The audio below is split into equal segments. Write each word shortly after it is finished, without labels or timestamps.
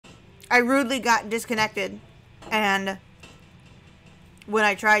I rudely got disconnected, and when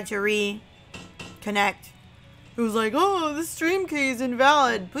I tried to reconnect, it was like, oh, the stream key is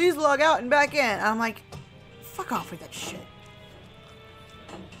invalid. Please log out and back in. And I'm like, fuck off with that shit.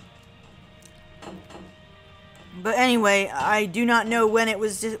 But anyway, I do not know when it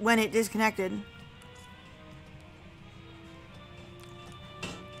was when it disconnected.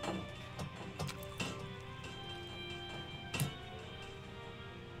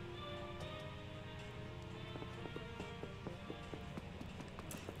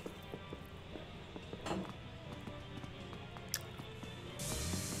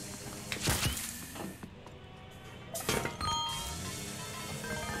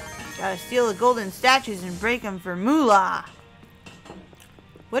 Gotta steal the golden statues and break them for moolah.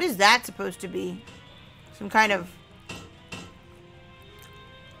 What is that supposed to be? Some kind of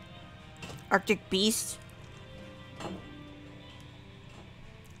Arctic beast?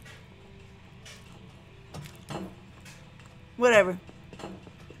 Whatever.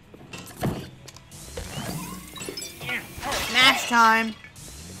 Smash time.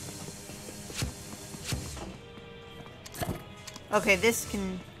 Okay, this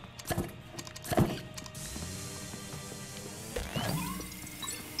can...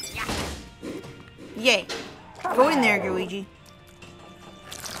 Yay. Go in there, Luigi.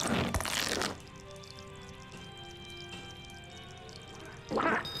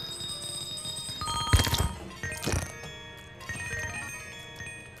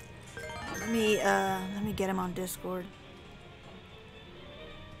 Let me get him on Discord.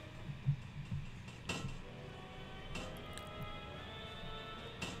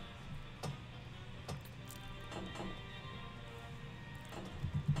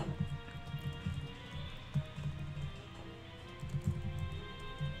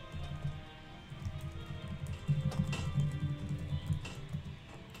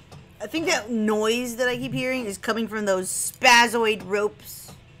 I think that noise that I keep hearing is coming from those spazoid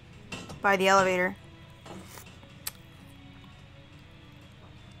ropes by the elevator.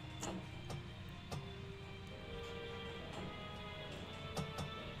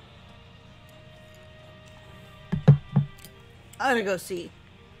 I'm gonna go see.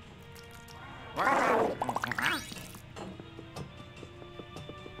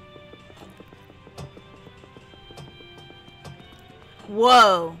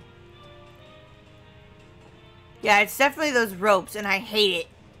 Whoa. Yeah, it's definitely those ropes, and I hate it.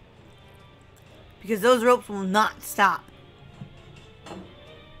 Because those ropes will not stop.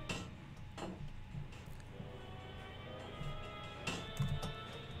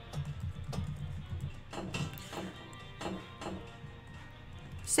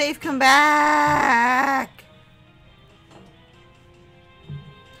 Safe, come back!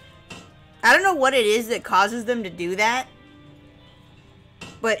 I don't know what it is that causes them to do that.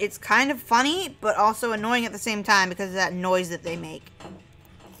 But it's kind of funny, but also annoying at the same time because of that noise that they make.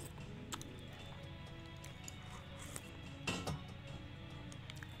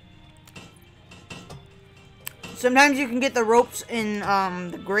 Sometimes you can get the ropes in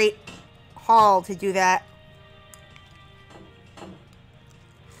the Great Hall to do that.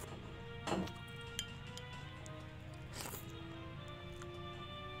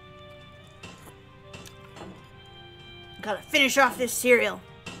 Gotta finish off this cereal.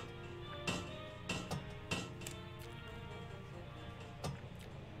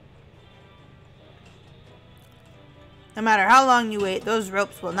 No matter how long you wait, those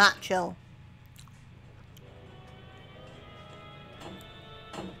ropes will not chill.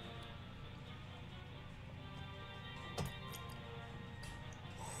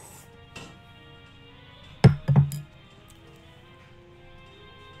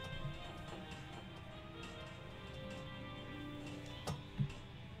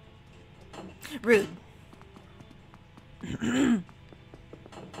 Rude.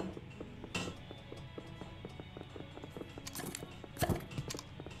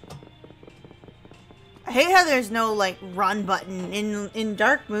 I hate how there's no, like, run button. In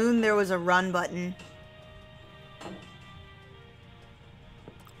Dark Moon, there was a run button.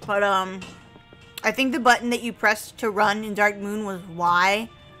 But, I think the button that you pressed to run in Dark Moon was Y,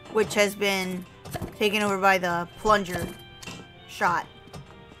 which has been taken over by the plunger shot.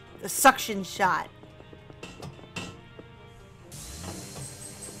 The suction shot.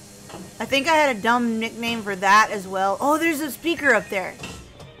 I think I had a dumb nickname for that as well. Oh, there's a speaker up there.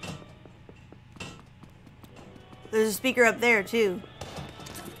 There's a speaker up there, too.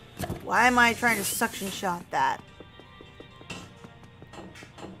 Why am I trying to suction shot that?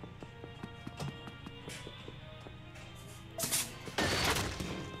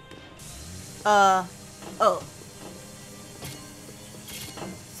 Oh.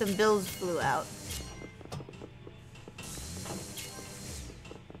 some bills flew out.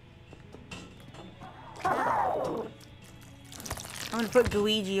 I'm gonna put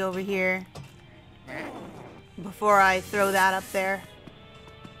Luigi over here before I throw that up there.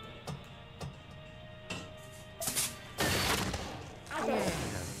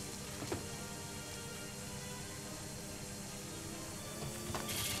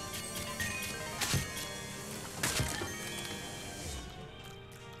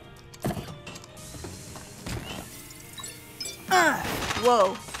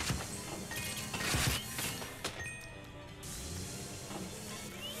 Whoa.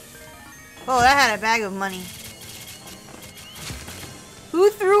 Oh, that had a bag of money.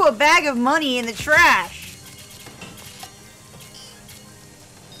 Who threw a bag of money in the trash?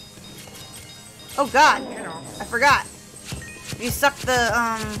 Oh god, I forgot. You suck the,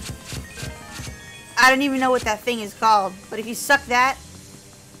 I don't even know what that thing is called, but if you suck that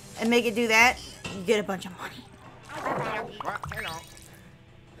and make it do that, you get a bunch of money.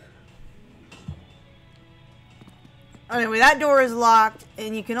 Anyway, that door is locked,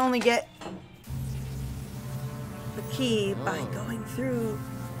 and you can only get the key by going through.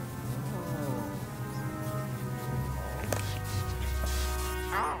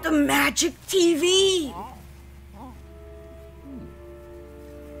 The magic TV!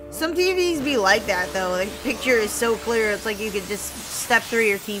 Some TVs be like that, though. The picture is so clear, it's like you could just step through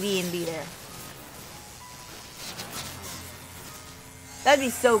your TV and be there. That'd be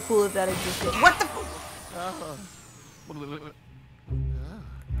so cool if that existed. What the f-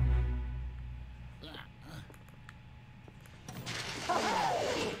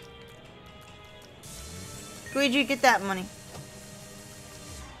 Luigi, get that money.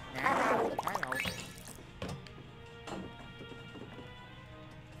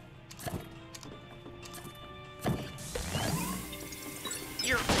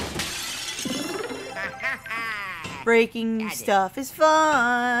 Breaking stuff is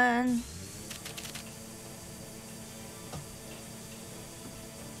fun.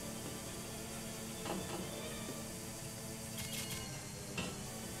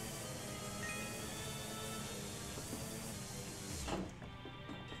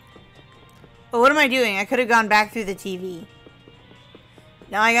 But what am I doing? I could have gone back through the TV.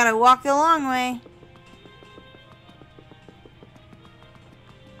 Now I gotta walk the long way.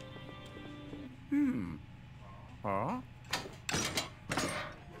 Huh?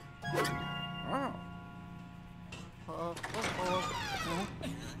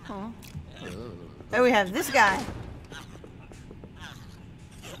 There we have this guy.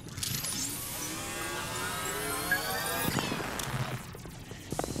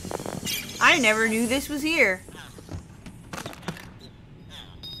 I never knew this was here.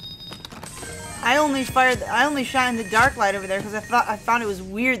 I only shined the dark light over there because I found it was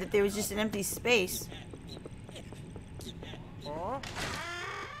weird that there was just an empty space.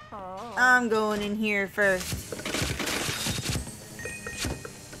 I'm going in here first.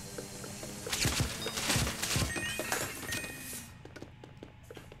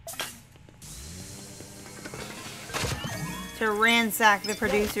 To ransack the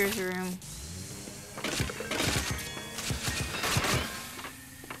producer's room.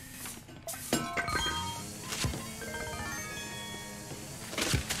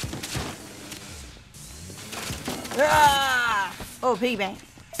 Ah! Oh, piggy bank.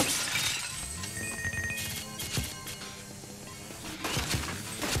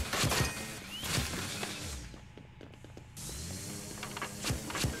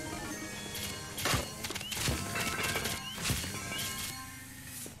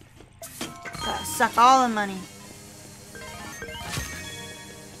 Gotta suck all the money.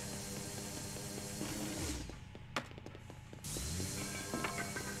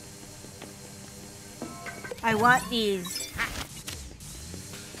 I want these.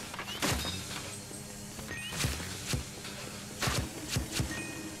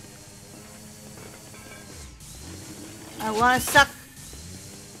 I want to suck.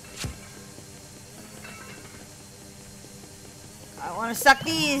 I want to suck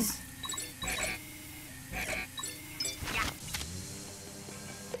these.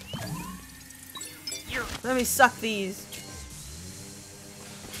 Let me suck these.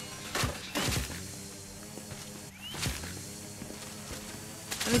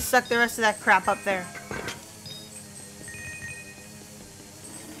 Let me suck the rest of that crap up there.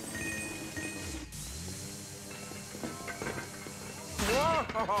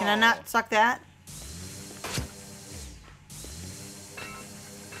 Can I not suck that?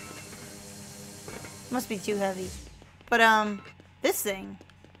 Must be too heavy. But, this thing.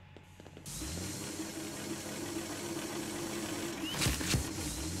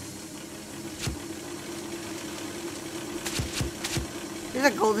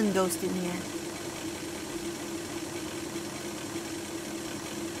 There's a golden ghost in here.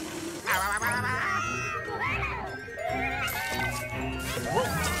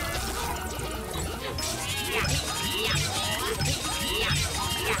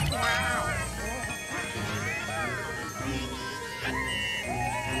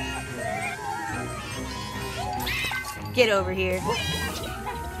 Get over here.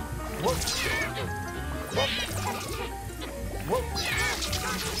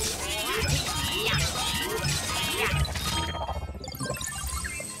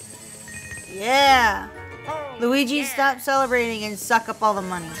 Yeah! Luigi, stop celebrating and suck up all the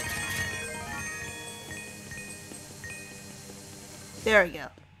money. There we go.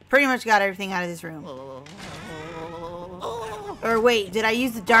 Pretty much got everything out of this room. Or wait, did I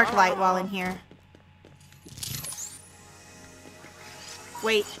use the dark light while in here?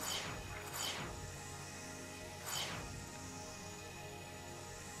 Wait.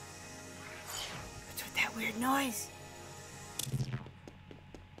 What's with that weird noise?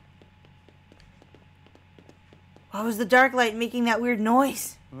 Why was the dark light making that weird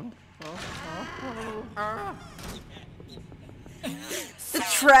noise? The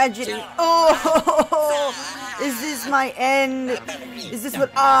tragedy. Oh, is this my end? Is this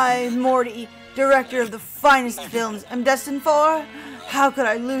what I, Morty, director of the finest films, am destined for? How could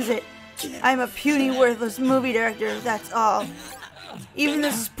I lose it? I'm a puny, worthless movie director, that's all. Even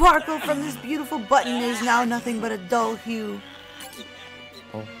the sparkle from this beautiful button is now nothing but a dull hue.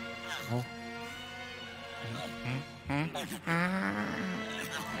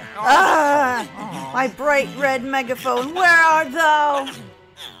 Ah! My bright red megaphone, where art thou?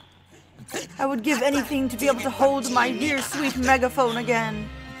 I would give anything to be able to hold my dear sweet megaphone again.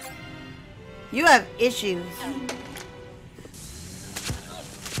 You have issues.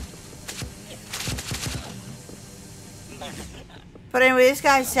 But anyway, this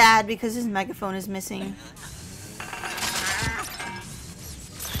guy's sad because his megaphone is missing.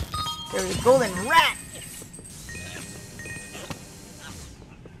 There's a golden rat!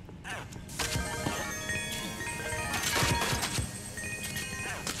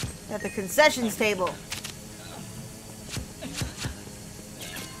 At the concessions table.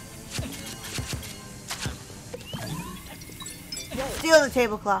 Steal the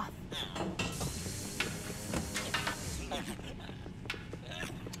tablecloth.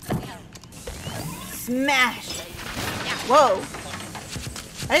 Smash! Whoa!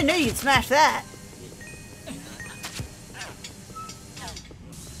 I didn't know you could smash that.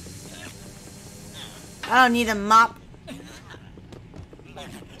 I don't need a mop.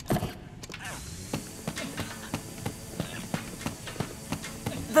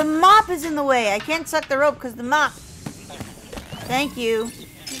 The mop is in the way. I can't suck the rope because the mop. Thank you.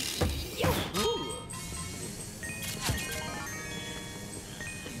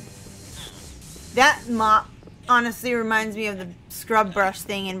 That mop honestly reminds me of the scrub brush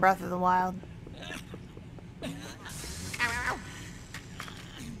thing in Breath of the Wild.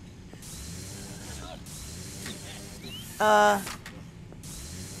 I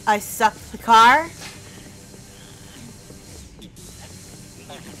sucked the car.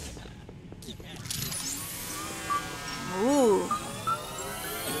 Ooh.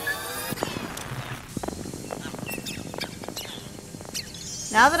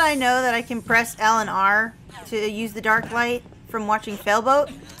 Now that I know that I can press L and R to use the dark light from watching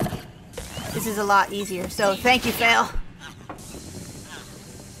Failboat, this is a lot easier. So thank you, Fail.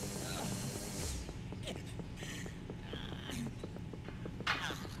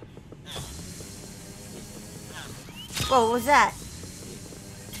 Whoa, what was that?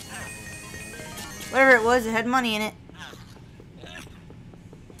 Whatever it was, it had money in it.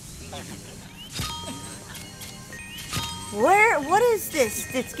 What is this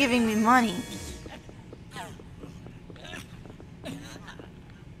that's giving me money?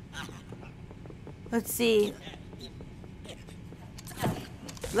 Let's see.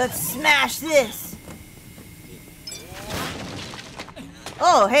 Let's smash this.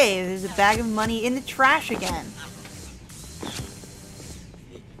 Oh, hey, there's a bag of money in the trash again.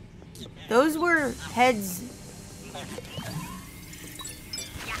 Those were heads.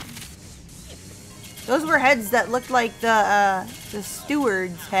 Those were heads that looked like the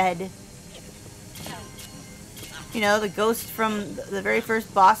steward's head. You know, the ghost from the very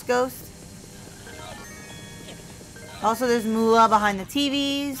first boss ghost. Also, there's Moolah behind the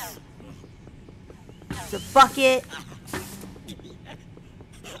TVs. There's a bucket.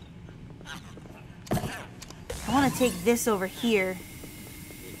 I want to take this over here.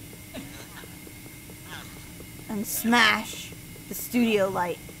 And smash the studio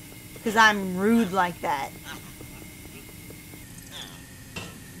light. Because I'm rude like that.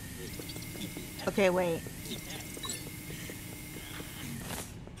 Okay, wait.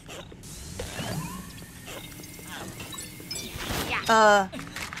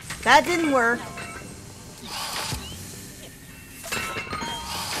 That didn't work.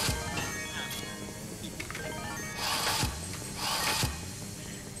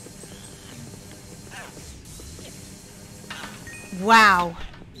 Wow.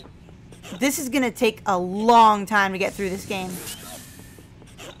 This is gonna take a long time to get through this game.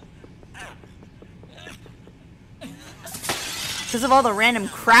 Because of all the random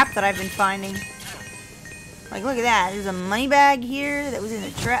crap that I've been finding. Like, look at that. There's a money bag here that was in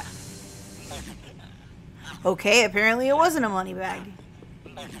a trap. Okay, apparently it wasn't a money bag.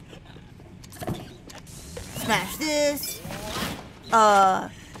 Smash this.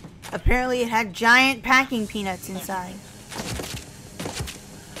 Apparently it had giant packing peanuts inside.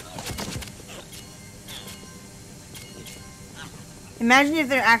 Imagine if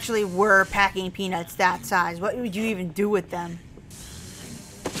there actually were packing peanuts that size. What would you even do with them?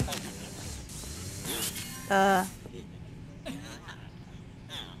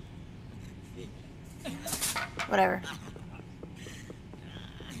 Whatever.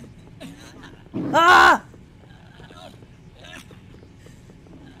 Ah!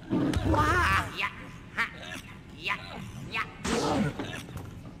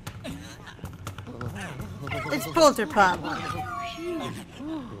 It's Polter Pop.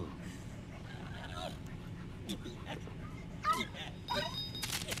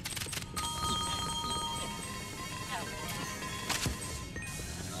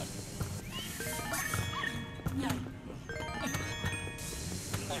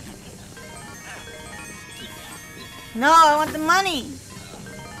 No, I want the money.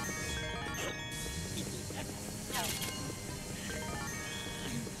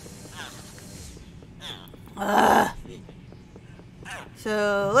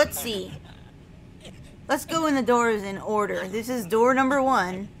 So, let's see. Let's go in the doors in order. This is door number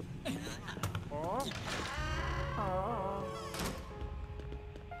 1.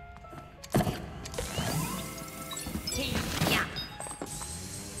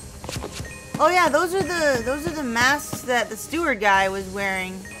 Oh yeah, those are the masks that the steward guy was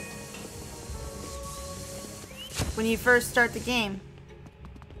wearing when you first start the game.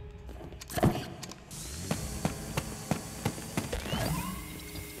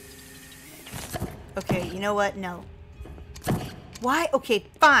 Okay, you know what? No. Why? Okay,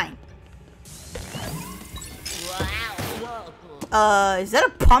 fine. Is that a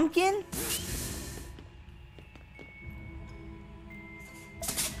pumpkin?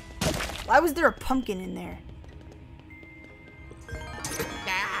 Why was there a pumpkin in there?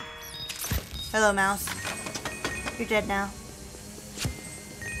 Hello, mouse. You're dead now.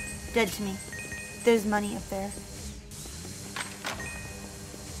 Dead to me. There's money up there.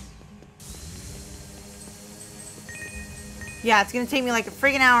 Yeah, it's gonna take me like a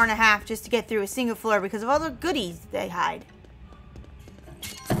friggin' hour and a half just to get through a single floor because of all the goodies they hide.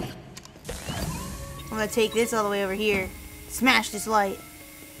 I'm gonna take this all the way over here. Smash this light.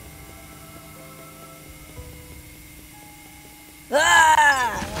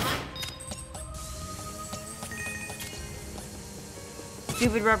 Ah!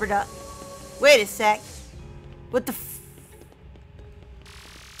 Stupid rubber duck. Wait a sec. What the f...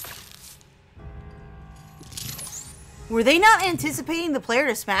 Were they not anticipating the player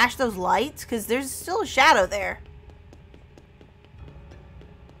to smash those lights? Because there's still a shadow there.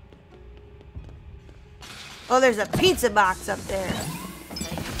 Oh, there's a pizza box up there.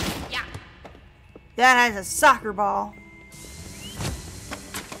 Yeah. That has a soccer ball.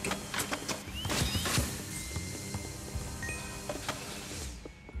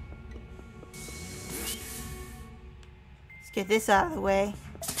 Let's get this out of the way.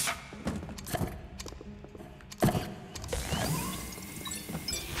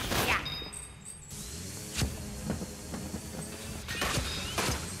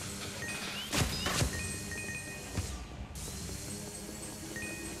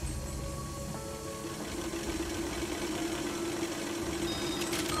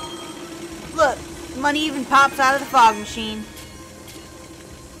 Look, money even pops out of the fog machine.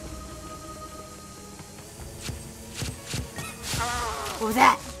 What was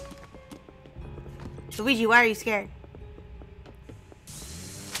that? Luigi, why are you scared?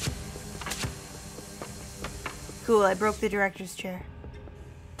 Cool, I broke the director's chair.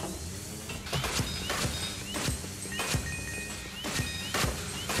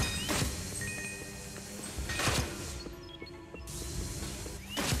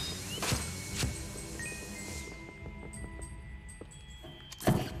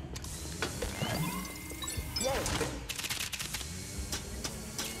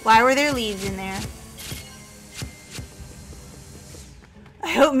 Why were there leaves in there? I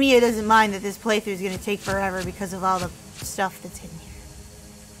hope Mia doesn't mind that this playthrough is going to take forever because of all the stuff that's hidden here.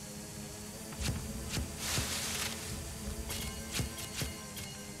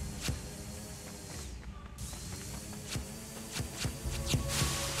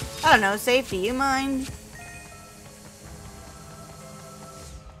 I don't know, safety, you mind?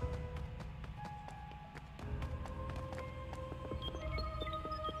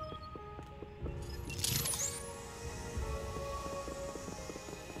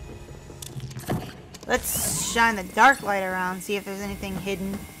 Let's shine the dark light around, see if there's anything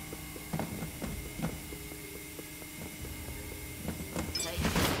hidden.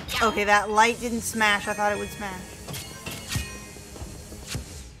 Okay, that light didn't smash. I thought it would smash.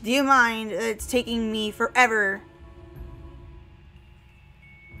 Do you mind? It's taking me forever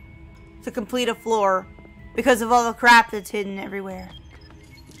to complete a floor because of all the crap that's hidden everywhere.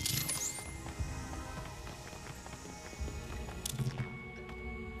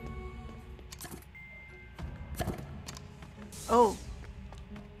 Oh.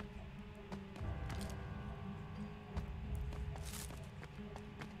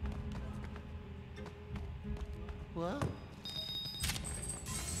 What?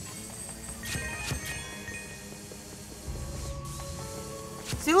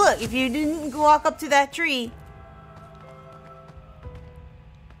 See, look, if you didn't walk up to that tree,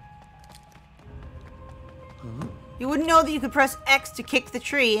 you wouldn't know that you could press X to kick the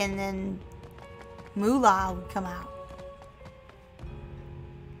tree and then Moolah would come out.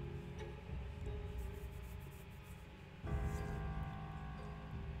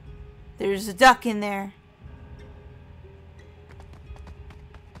 There's a duck in there.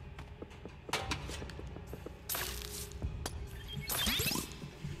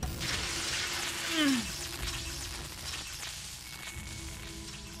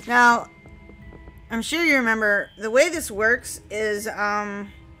 Now, I'm sure you remember, the way this works is, you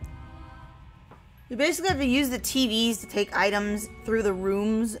basically have to use the TVs to take items through the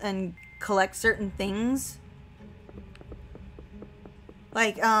rooms and collect certain things.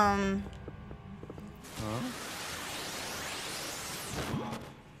 Like, Huh?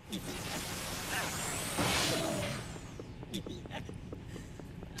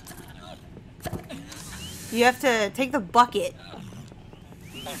 you have to take the bucket.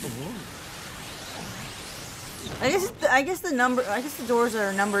 I guess the doors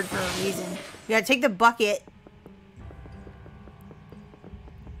are numbered for a reason. You gotta take the bucket.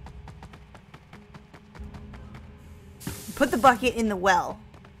 Put the bucket in the well.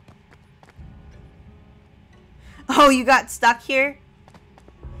 Oh, you got stuck here?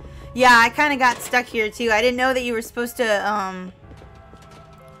 Yeah, I kind of got stuck here too. I didn't know that you were supposed to,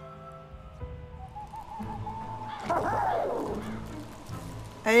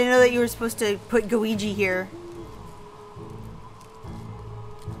 I didn't know that you were supposed to put Luigi here.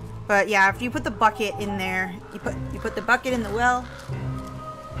 But yeah, after you put the bucket in there, you put the bucket in the well.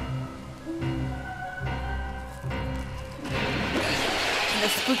 And the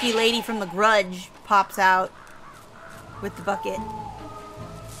spooky lady from The Grudge pops out with the bucket.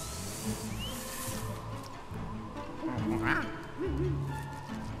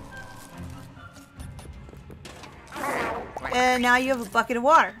 And now you have a bucket of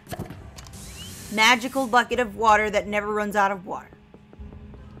water. Magical bucket of water that never runs out of water.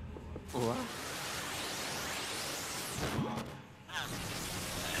 What?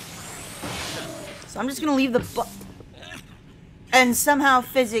 So I'm just gonna leave the and somehow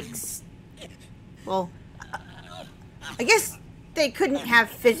physics, well, I guess they couldn't have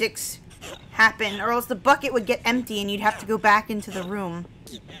physics happen, or else the bucket would get empty and you'd have to go back into the room.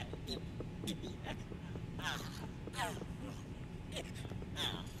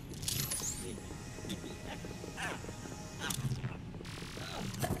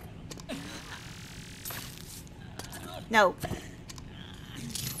 No.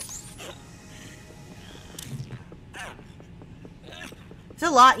 It's a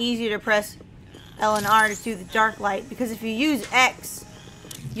lot easier to press L and R to do the dark light, because if you use X,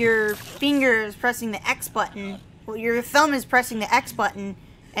 your finger is pressing the X button. Well, your thumb is pressing the X button,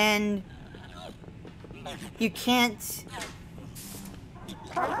 and you can't.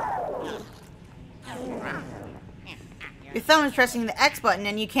 Your thumb is pressing the X button,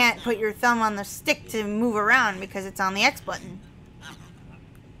 and you can't put your thumb on the stick to move around because it's on the X button.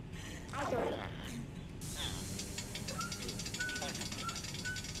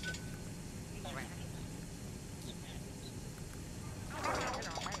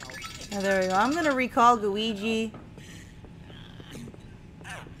 Oh, there we go. I'm gonna recall Luigi.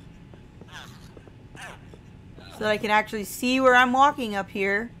 So so that I can actually see where I'm walking up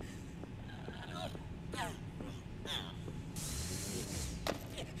here.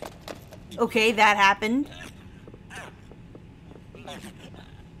 Okay, that happened.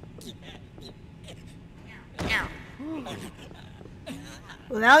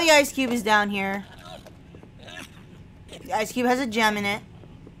 Well, now the ice cube is down here. The ice cube has a gem in it.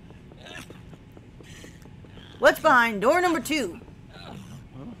 What's behind door number 2?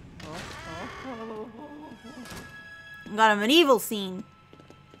 Got a medieval scene.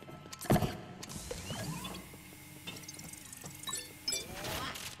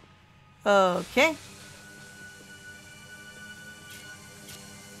 Okay.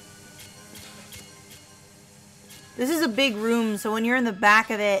 This is a big room, so when you're in the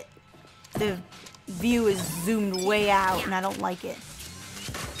back of it, the view is zoomed way out, and I don't like it.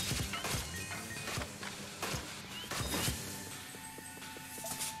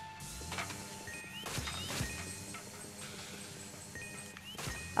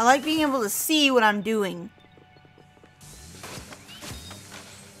 I like being able to see what I'm doing.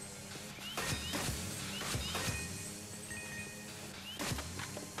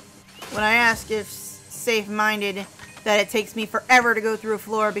 When I ask if safe-minded that it takes me forever to go through a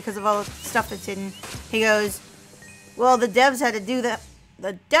floor because of all the stuff that's hidden, he goes, well, the devs had to do that.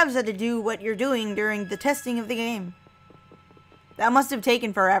 The devs had to do what you're doing during the testing of the game. That must have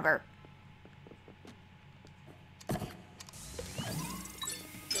taken forever.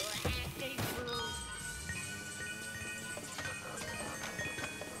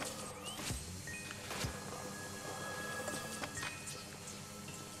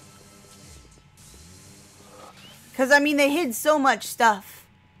 Because, I mean, they hid so much stuff.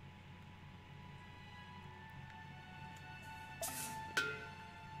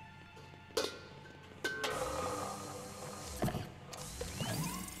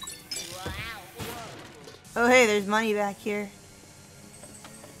 Oh, hey, there's money back here.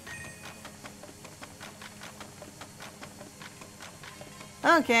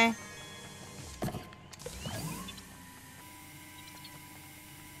 Okay.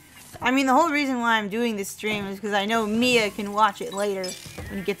 I mean, the whole reason why I'm doing this stream is because I know Mia can watch it later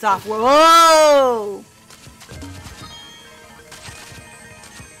when it gets off. Whoa!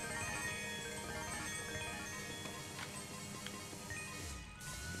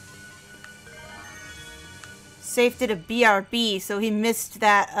 Safe did a BRB, so he missed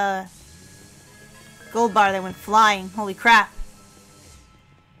that gold bar that went flying. Holy crap.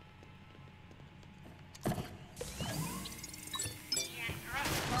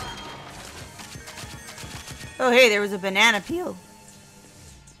 Oh, hey, there was a banana peel.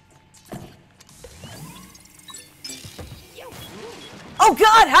 Oh,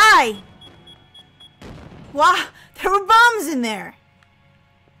 God, hi! Wow, there were bombs in there.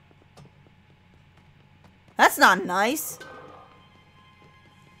 That's not nice.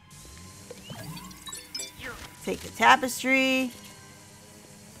 Take the tapestry.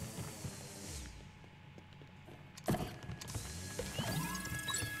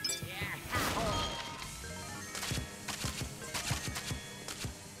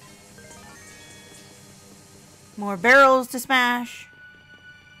 More barrels to smash.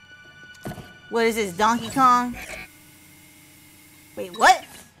 What is this, Donkey Kong? Wait, what?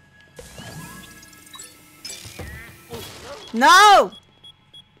 No!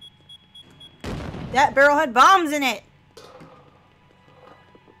 That barrel had bombs in it.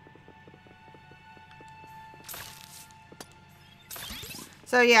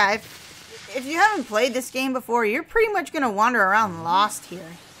 So yeah, if you haven't played this game before, you're pretty much gonna wander around lost here.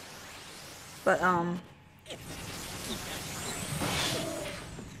 But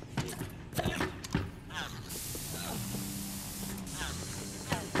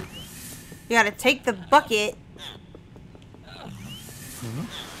you gotta take the bucket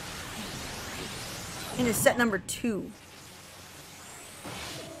into set number 2.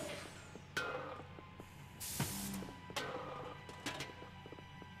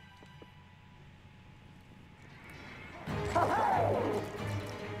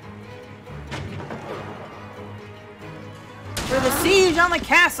 For the siege on the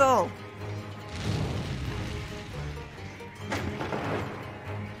castle!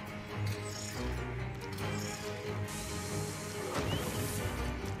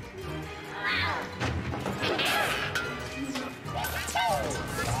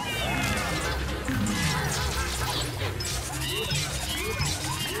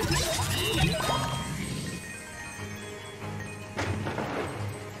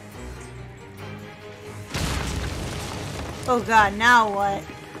 Oh God, now what?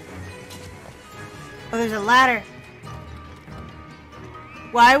 Oh, there's a ladder.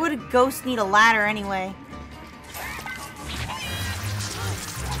 Why would a ghost need a ladder anyway?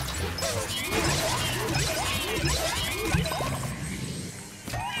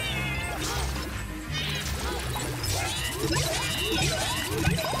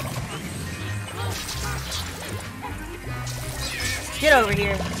 Get over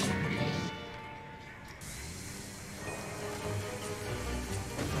here.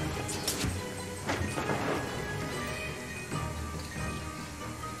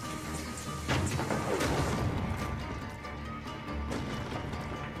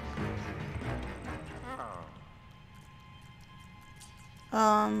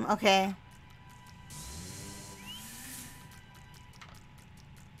 Okay.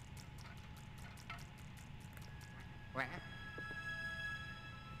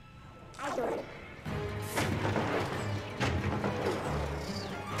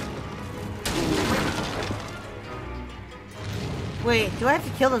 Wait, do I have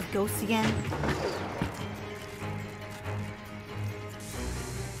to kill those ghosts again?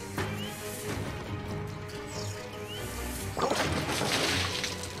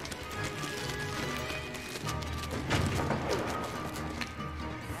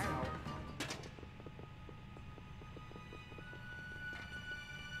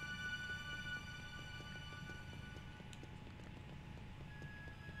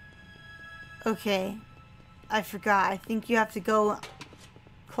 Okay. I forgot. I think you have to go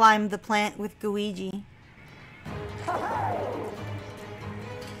climb the plant with Luigi.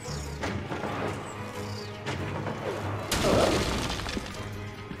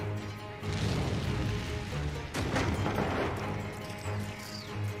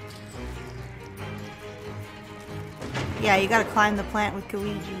 Yeah, you gotta climb the plant with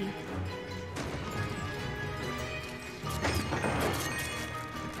Luigi.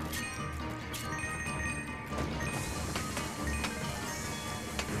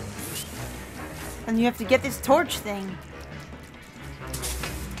 And you have to get this torch thing.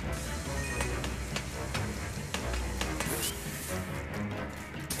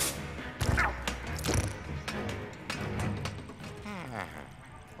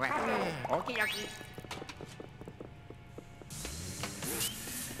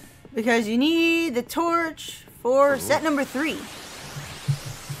 Because you need the torch for set number 3.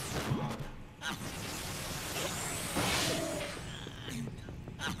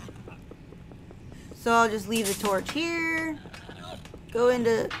 So I'll just leave the torch here. Go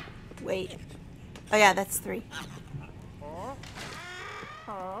into... Wait. Oh yeah, that's 3.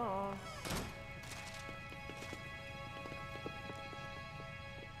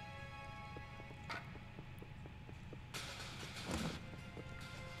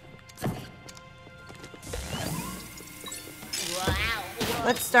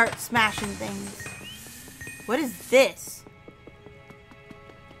 Let's start smashing things. What is this?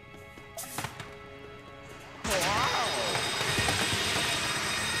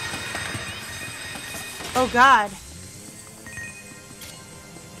 Oh God.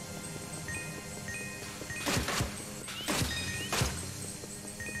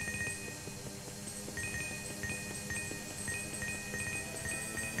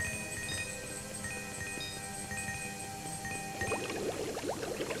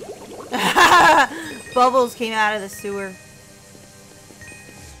 Bubbles came out of the sewer.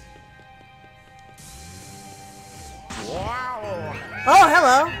 Wow. Oh,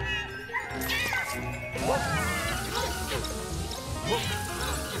 hello.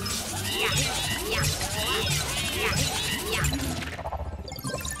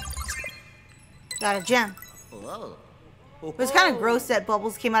 Got a gem. Whoa. It was kind of gross that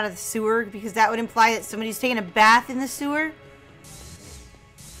bubbles came out of the sewer because that would imply that somebody's taking a bath in the sewer.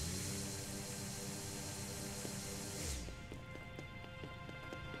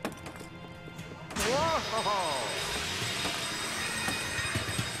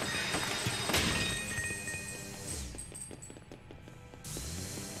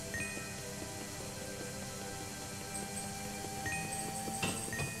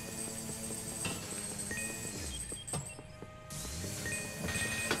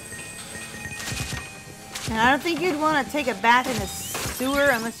 And I don't think you'd want to take a bath in the sewer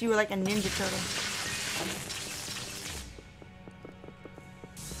unless you were like a Ninja Turtle.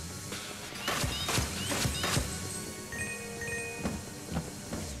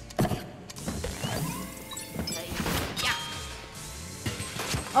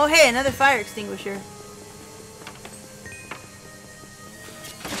 Oh hey, another fire extinguisher.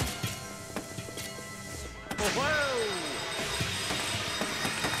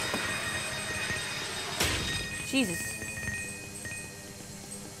 Jesus.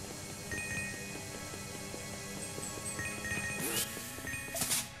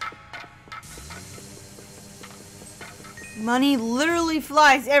 Money literally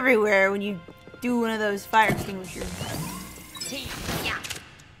flies everywhere when you do one of those fire extinguishers.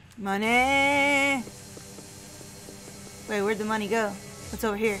 Money! Wait, where'd the money go? What's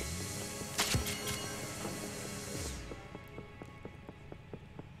over here?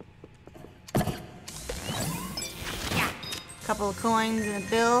 couple of coins and a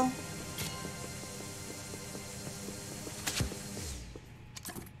bill.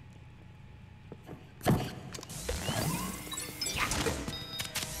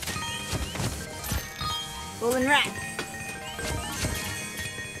 Golden rat.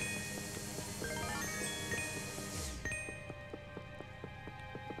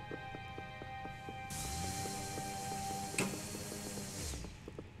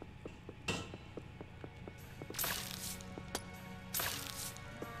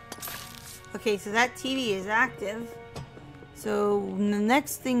 Okay, so that TV is active. So the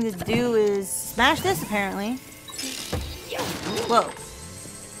next thing to do is smash this, apparently. Whoa.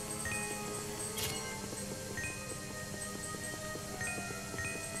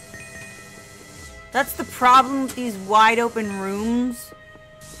 That's the problem with these wide open rooms.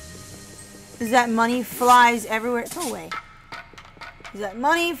 Is that money flies everywhere. Go away. Is that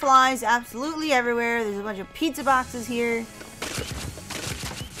money flies absolutely everywhere. There's a bunch of pizza boxes here.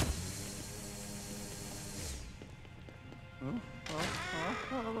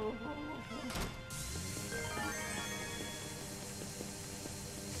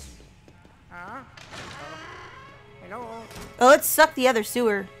 Hello. Oh, let's suck the other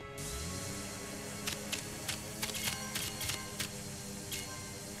sewer.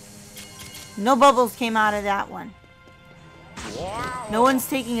 No bubbles came out of that one. Wow. No one's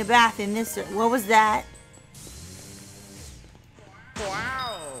taking a bath in this. What was that?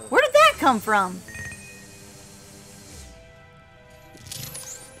 Wow. Where did that come from?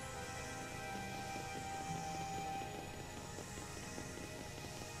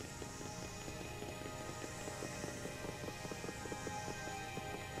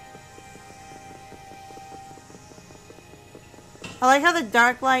 I like how the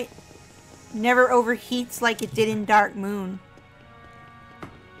dark light never overheats like it did in Dark Moon.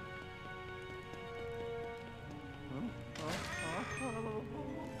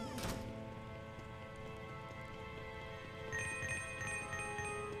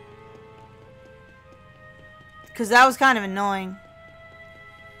 Because that was kind of annoying.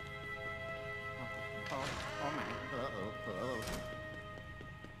 Oh my.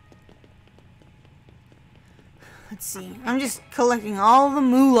 Let's see. I'm just collecting all the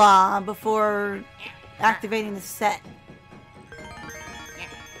moolah before activating the set.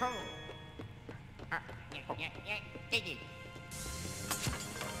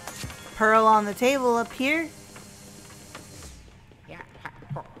 Pearl on the table up here.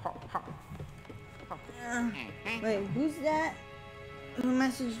 Wait, who's that? Who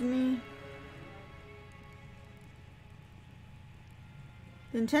messaged me?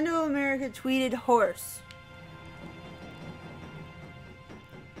 Nintendo of America tweeted horse.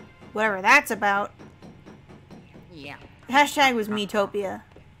 Whatever that's about. Yeah. Hashtag was Metopia.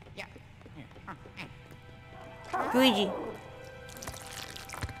 Yeah. Luigi.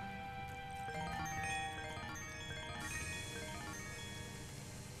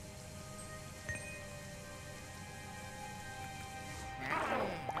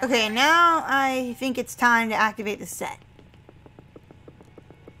 Okay, now I think it's time to activate the set.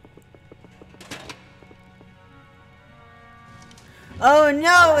 Oh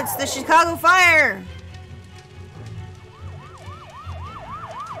no, it's the Chicago Fire!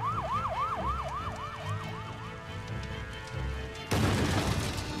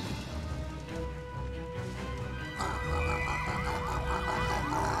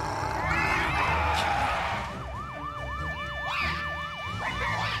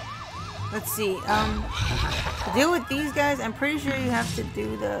 Let's see, to deal with these guys, I'm pretty sure you have to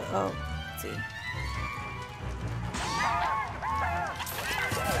do the, oh, let's see.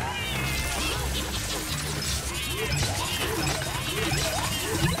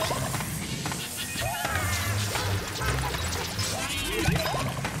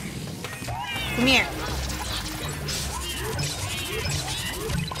 Come here.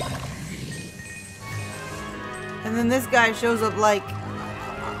 And then this guy shows up like...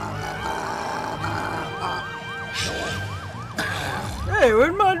 Hey,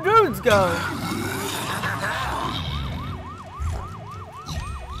 where'd my dudes go?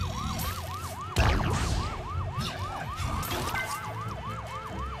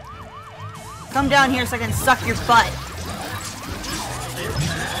 Come down here so I can suck your butt.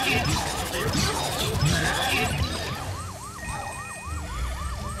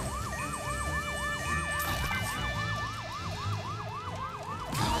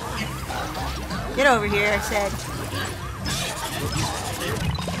 Get over here, I said.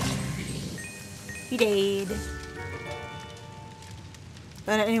 He died.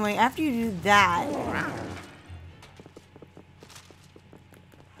 But anyway, after you do that...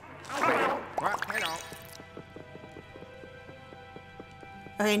 Well, hello.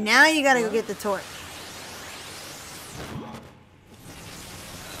 Okay, now you gotta go get the torch.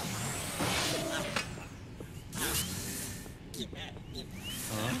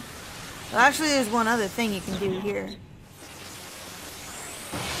 Well, actually, there's one other thing you can do here.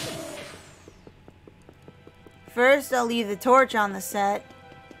 First, I'll leave the torch on the set.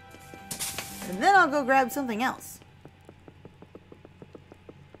 And then I'll go grab something else.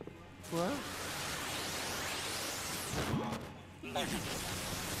 What?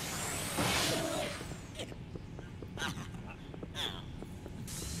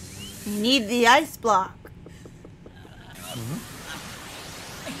 You need the ice block.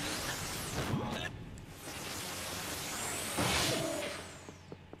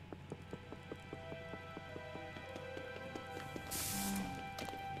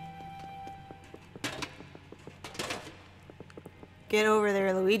 Get over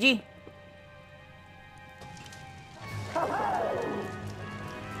there, Luigi.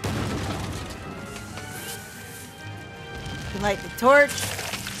 You light the torch.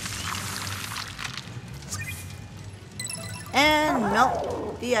 And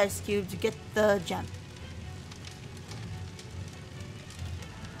melt the ice cube to get the gem.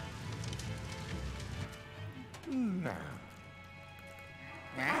 No.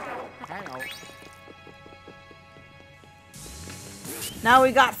 Hello. Now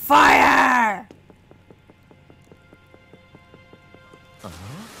we got fire!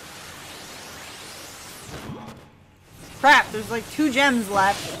 Crap, there's like 2 gems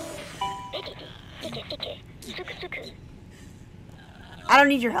left. I don't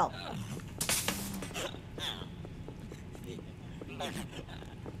need your help.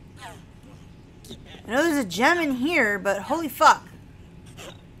 I know there's a gem in here, but holy fuck.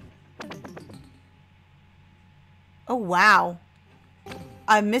 Oh wow.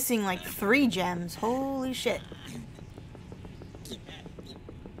 I'm missing like 3 gems. Holy shit.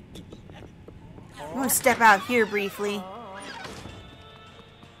 I'm gonna step out here briefly.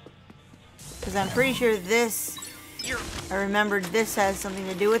 Because I'm pretty sure this, I remembered this has something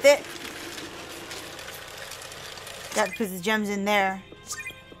to do with it. That's because the gem's in there.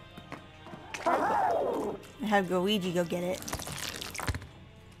 I have Luigi go get it.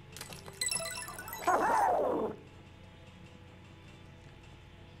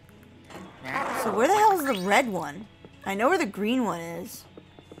 So where the hell is the red one? I know where the green one is.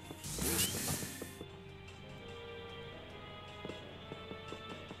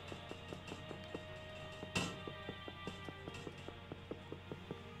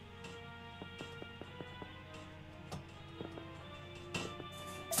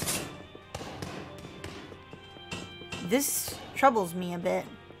 This troubles me a bit.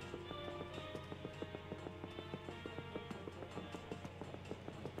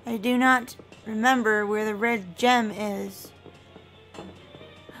 I do not remember where the red gem is.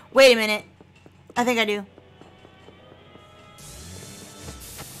 Wait a minute. I think I do.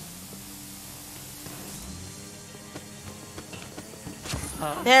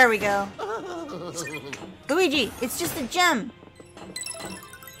 There we go. Luigi, it's just a gem.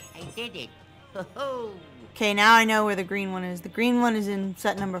 I did it. Okay, now I know where the green one is. The green one is in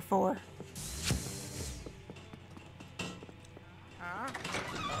set number 4.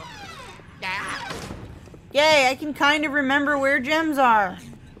 Yay, I can kind of remember where gems are.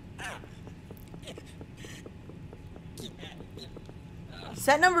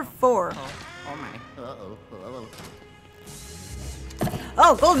 Set number 4. Oh my. Uh-oh.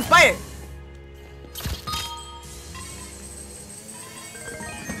 Oh, golden spider.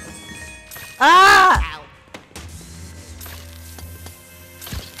 Ah! Ow.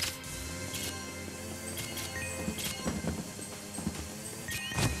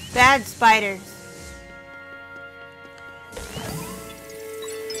 Bad spiders.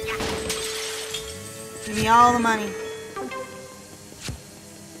 Give me all the money.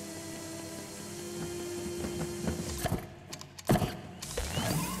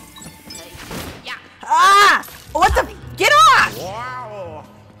 Yeah. Ah! What the? Get off! Wow.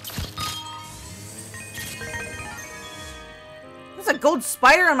 There's a gold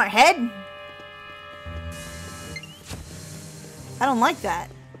spider on my head. I don't like that.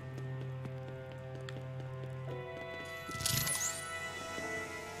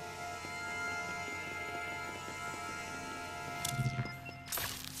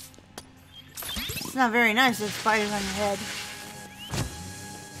 It's not very nice that spiders on your head.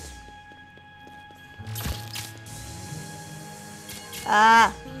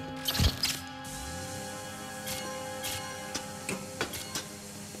 Ah.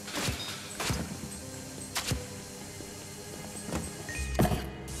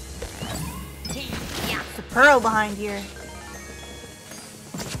 Yeah. There's a pearl behind here.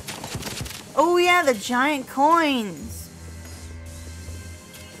 Oh yeah, the giant coins.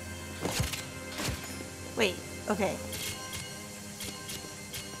 Wait, okay.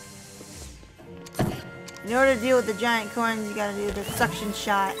 In order to deal with the giant coins, you gotta do the suction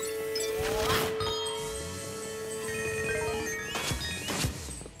shot.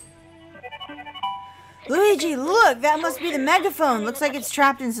 Luigi, look! That must be the megaphone. Looks like it's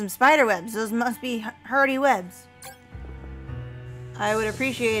trapped in some spider webs. Those must be hardy webs. I would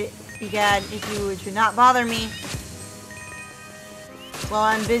appreciate it, Egad, if you would to not bother me while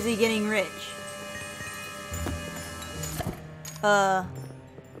I'm busy getting rich.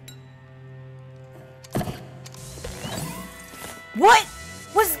 What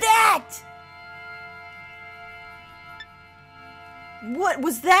was that? What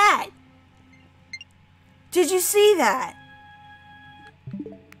was that? Did you see that?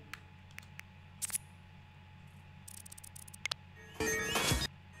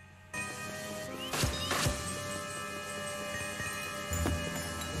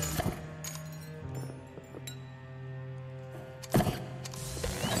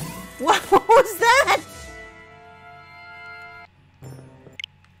 What was that?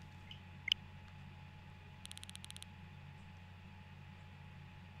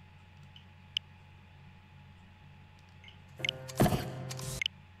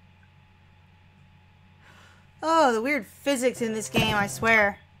 Oh, the weird physics in this game, I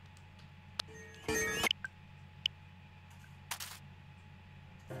swear.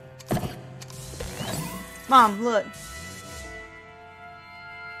 Mom, look.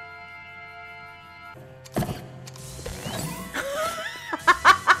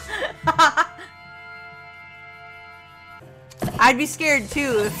 I'd be scared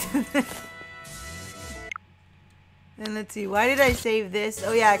too if... And let's see, why did I save this?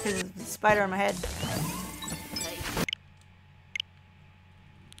 Oh yeah, because of the spider on my head.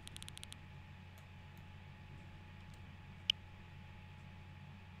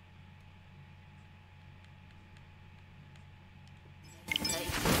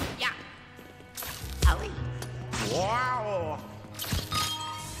 Wow.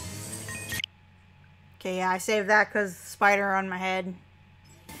 Okay, yeah, I saved that because spider on my head.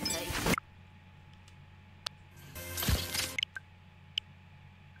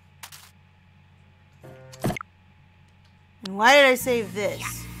 And why did I save this?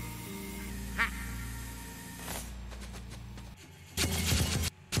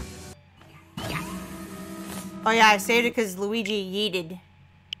 Oh yeah, I saved it because Luigi yeeted.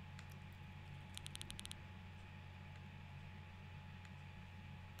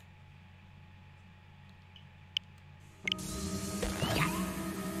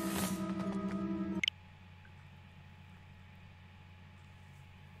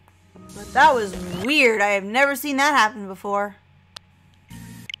 But that was weird. I have never seen that happen before.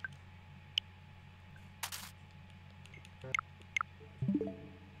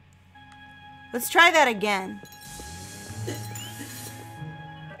 Let's try that again.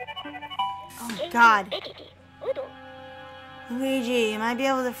 Oh God. Luigi, you might be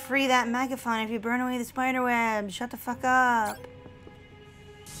able to free that megaphone if you burn away the spider web. Shut the fuck up.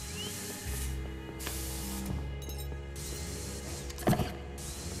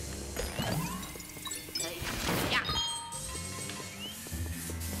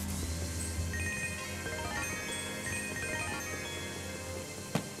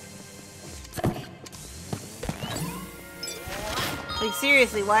 Like,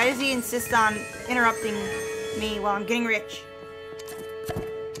 seriously, why does he insist on interrupting me while I'm getting rich?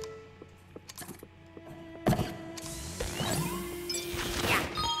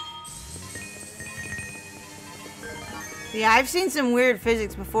 Yeah, I've seen some weird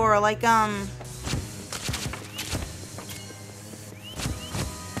physics before, like, on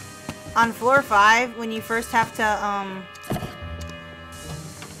floor 5, when you first have to,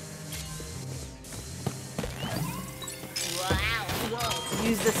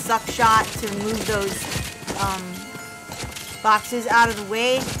 use the suck shot to move those boxes out of the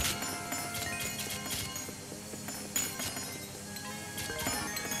way.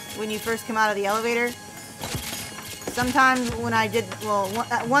 When you first come out of the elevator. Sometimes when I did, well,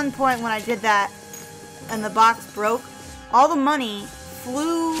 at one point when I did that and the box broke, all the money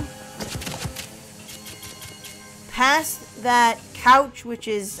flew past that couch, which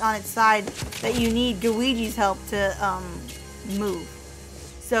is on its side, that you need Luigi's help to move.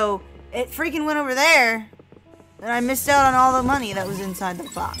 So it freaking went over there, and I missed out on all the money that was inside the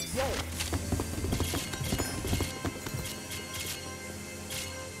box.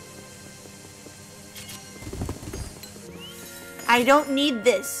 I don't need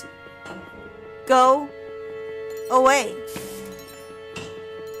this. Go away.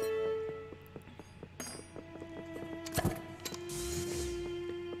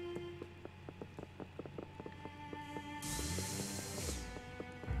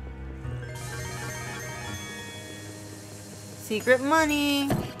 Secret money.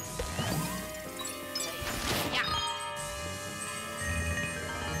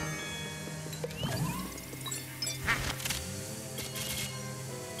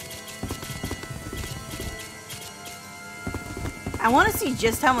 I want to see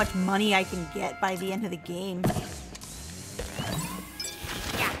just how much money I can get by the end of the game.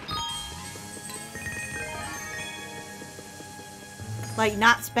 Like,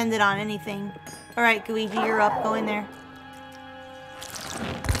 not spend it on anything. Alright, Luigi, you're up. Go in there.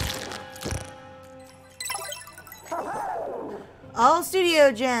 All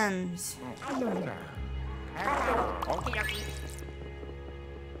studio gems.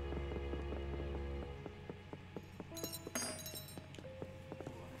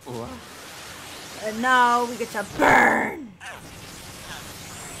 And now we get to burn.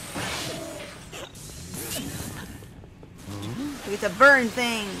 We get to burn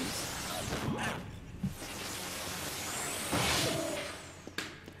things.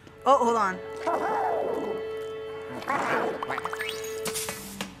 Oh, hold on.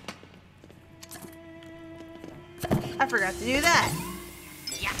 I forgot to do that.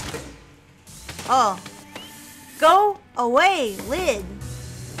 Oh. Go away, lid.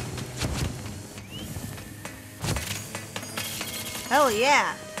 Hell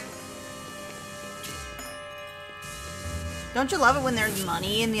yeah. Don't you love it when there's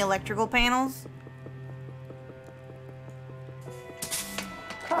money in the electrical panels?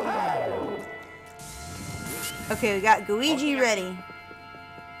 Okay, we got Luigi ready.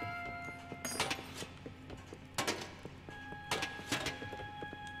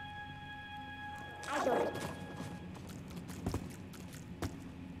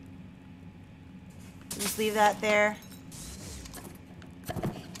 Just leave that there.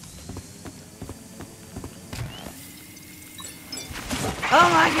 Oh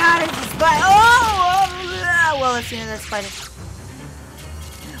my god, it's a spider! Oh! Well, let's see that spider.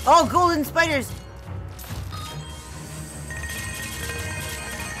 Oh, golden spiders!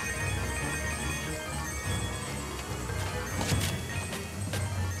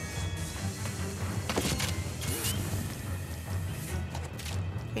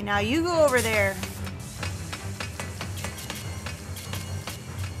 Okay, now you go over there.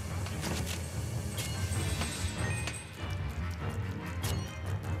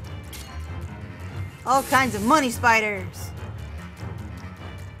 All kinds of money spiders.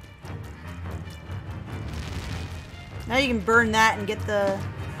 Now you can burn that and get the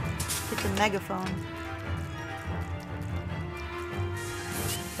megaphone.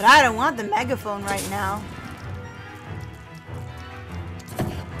 But I don't want the megaphone right now.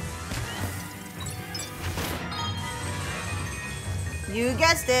 You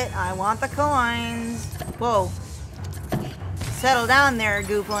guessed it, I want the coins. Whoa. Settle down there,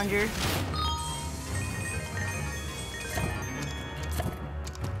 Goo Plunger.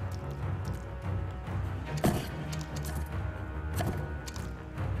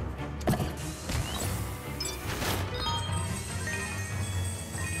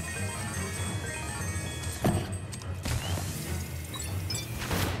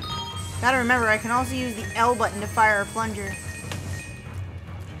 Gotta remember, I can also use the L button to fire a plunger.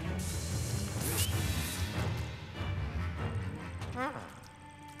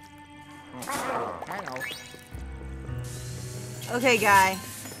 Okay, guy.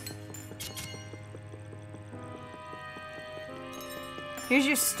 Here's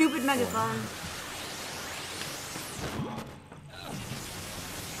your stupid megaphone.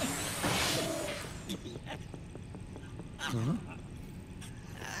 Huh?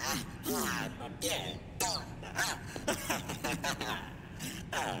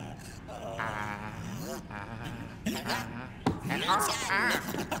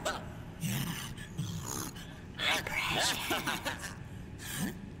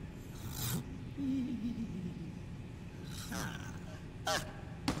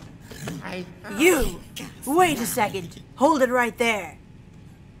 You! Wait a second. Hold it right there.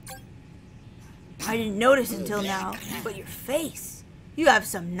 I didn't notice until now, but your face. You have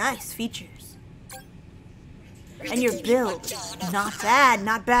some nice features. And your build. Not bad,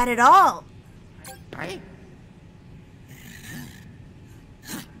 not bad at all. Right?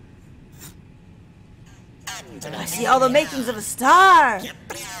 I see all the makings of a star.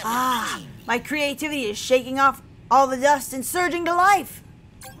 Ah, my creativity is shaking off all the dust and surging to life.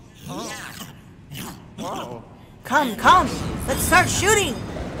 Whoa. Come, come, let's start shooting.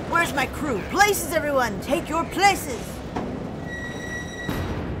 Where's my crew? Places, everyone, take your places.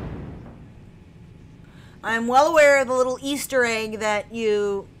 I'm well aware of the little Easter egg that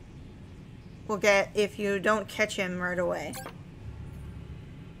you will get if you don't catch him right away.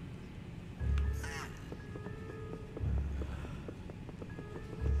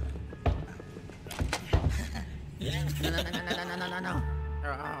 No.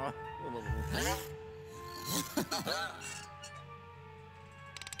 Oh.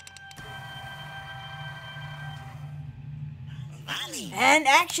 And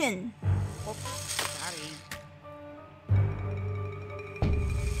action! Sorry.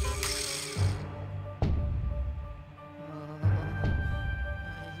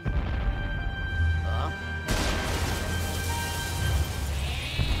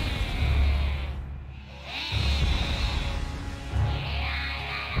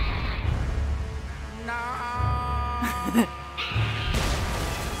 No.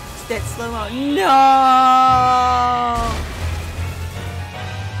 It's that slow-mo. No!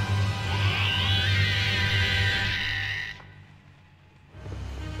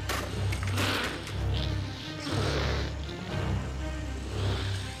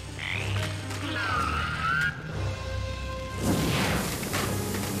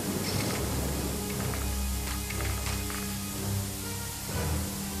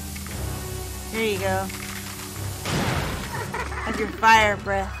 There you go. Have your fire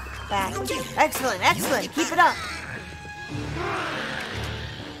breath back. Excellent, excellent. Keep it up.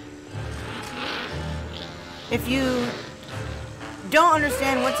 If you don't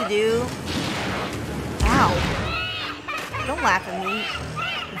understand what to do, ow. Don't laugh at me,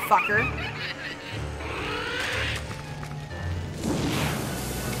 you fucker.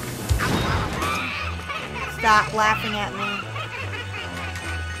 Stop laughing at me.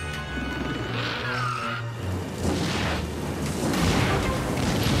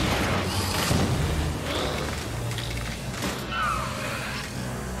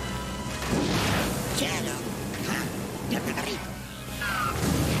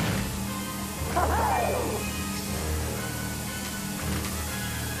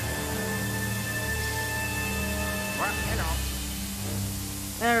 Well, hello.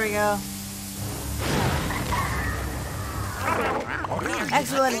 There we go.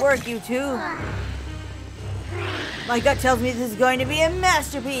 Excellent work, you two. My gut tells me this is going to be a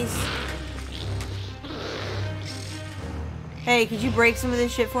masterpiece. Hey, could you break some of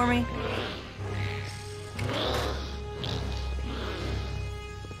this shit for me?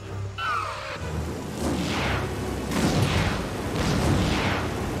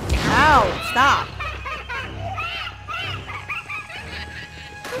 Ow, stop.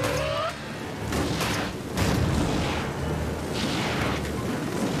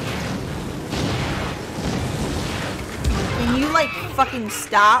 Can you, like, fucking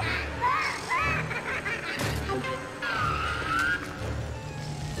stop?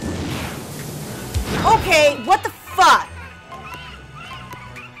 Okay, what the fuck?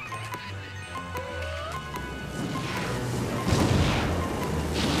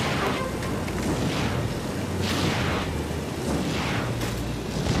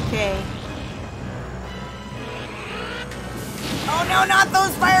 Okay. Oh no, not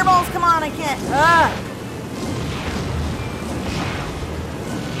those fireballs! Come on, I can't. Ah!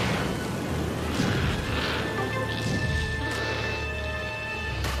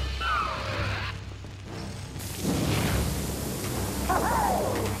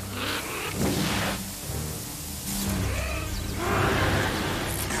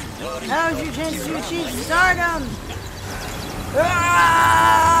 Now's your chance to achieve stardom!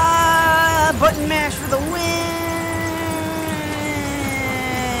 Ah! Button mash for the win!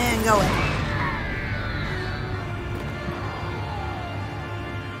 Going.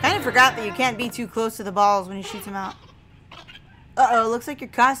 Kind of forgot that you can't be too close to the balls when you shoot them out. Uh-oh, looks like your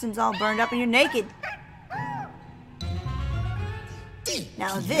costume's all burned up and you're naked.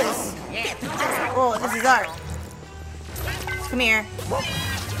 Now this... Oh, this is art. Come here.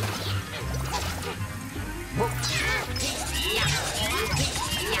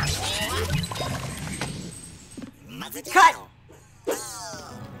 Cut!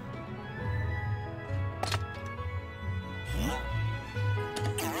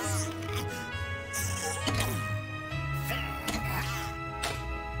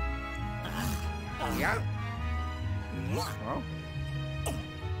 Yeah. Well.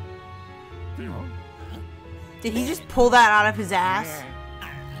 Did he just pull that out of his ass?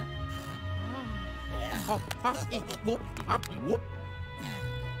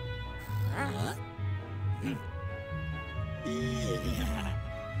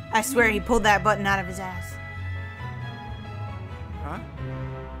 I swear he pulled that button out of his ass. Huh?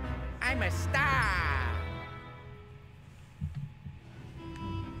 I'm a star.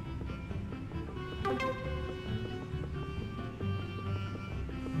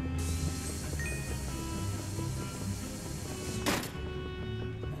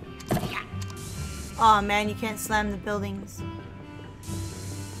 Aw, oh, man, you can't slam the buildings.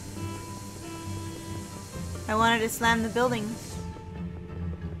 I wanted to slam the buildings.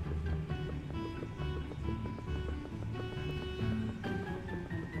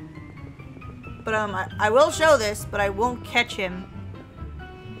 But I will show this, but I won't catch him.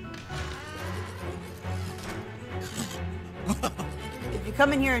 If you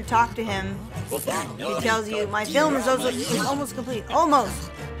come in here and talk to him, he tells you, my film is almost complete.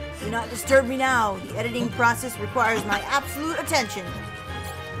 Almost! Do not disturb me now. The editing process requires my absolute attention.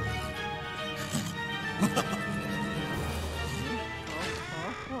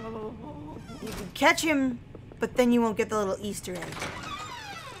 You can catch him, but then you won't get the little Easter egg.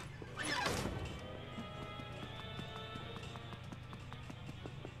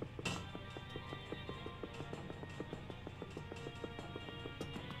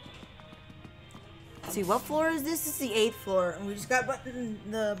 Let's see, what floor is this? This is the 8th floor. And we just got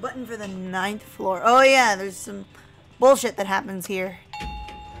the button for the 9th floor. Oh yeah, there's some bullshit that happens here.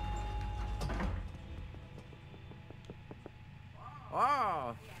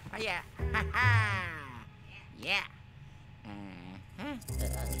 Oh, yeah. Ha ha. Yeah.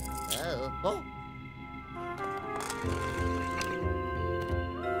 Oh.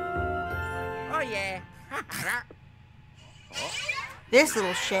 Oh yeah. This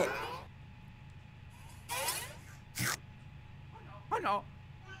little shit. Oh no.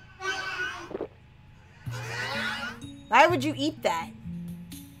 Why would you eat that?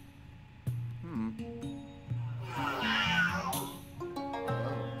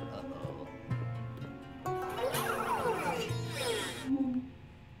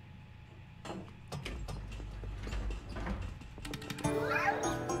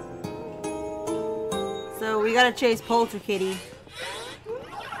 So we gotta chase Polter Kitty.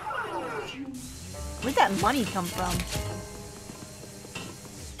 Where'd that money come from?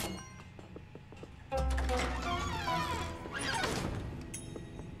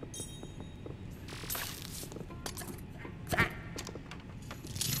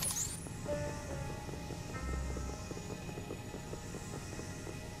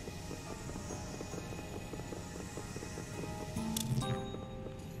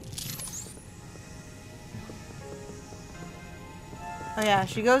 Oh yeah,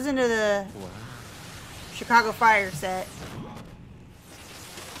 she goes into the Chicago Fire set.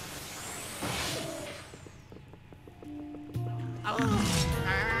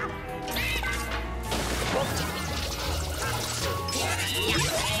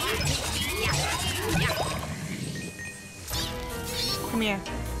 Come here.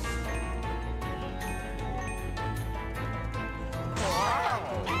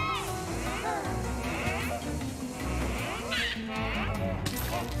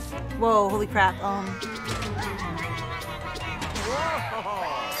 Whoa, holy crap. Come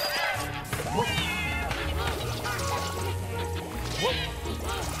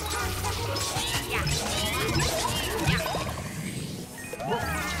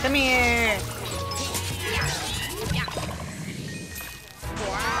here.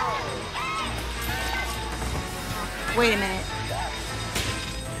 Wait a minute.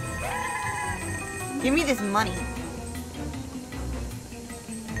 Give me this money.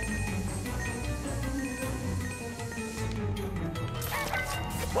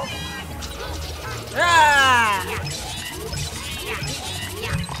 Ah!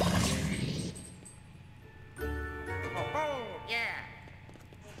 Oh, yeah.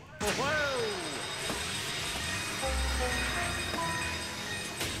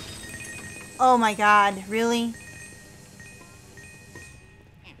 Oh my god, really?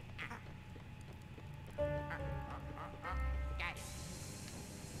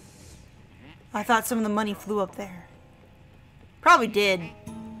 I thought some of the money flew up there. Probably did.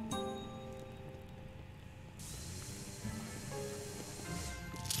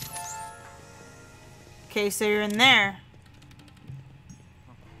 Okay, so you're in there.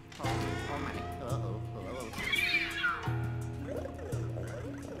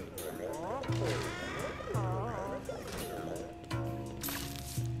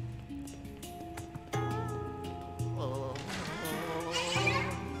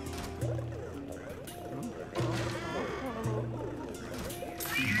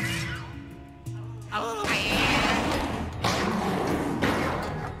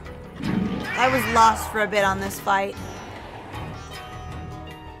 I was lost for a bit on this fight.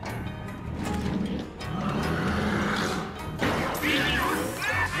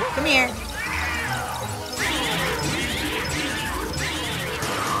 Come here.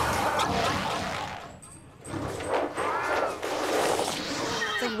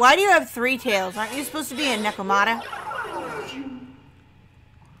 It's like, why do you have 3 tails? Aren't you supposed to be a Nekomata?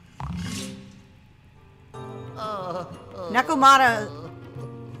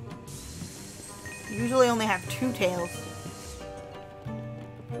 usually only have 2 tails.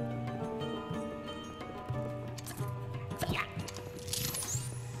 Yeah.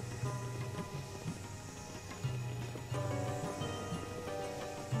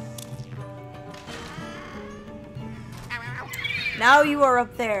 Ow, ow, ow. Now you are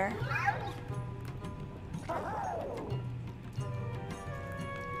up there.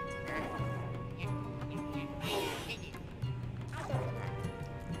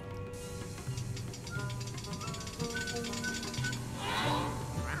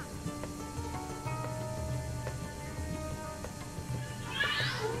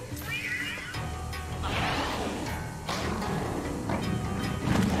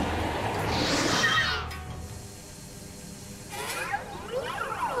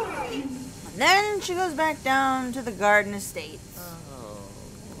 Then she goes back down to the garden estates.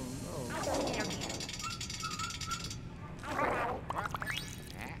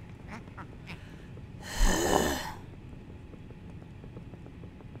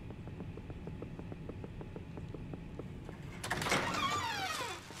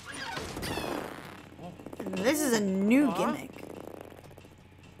 This is a new gimmick.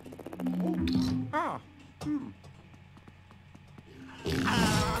 Oh.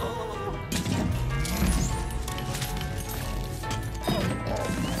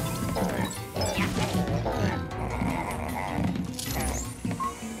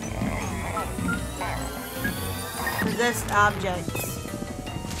 Possessed objects.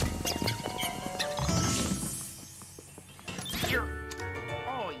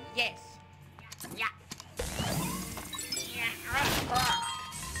 Oh, yes. Yeah.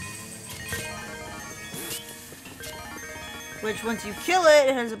 Which, once you kill it,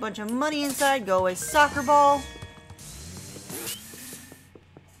 it has a bunch of money inside. Go away, soccer ball.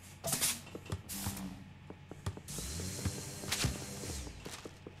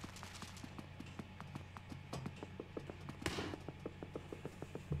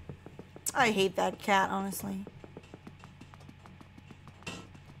 I hate that cat, honestly.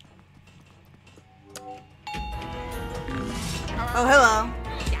 Oh, hello.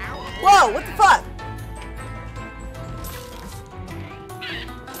 Whoa, what the fuck?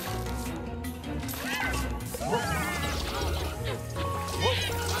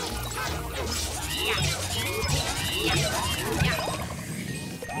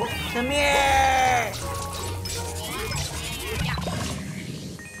 Come here.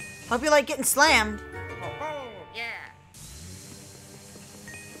 Hope you like getting slammed. Oh, yeah.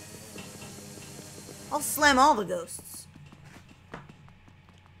 I'll slam all the ghosts.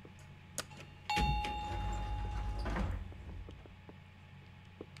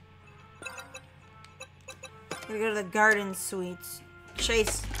 We go to the garden suites.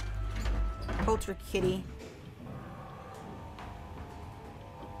 Chase Polter Kitty.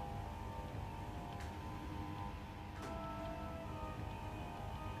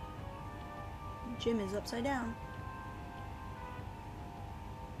 Jim is upside down.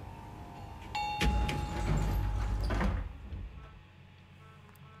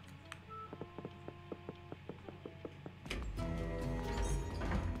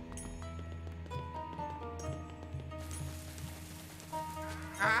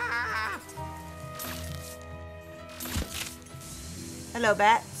 Ah. Hello,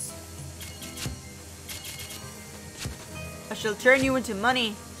 bats. I shall turn you into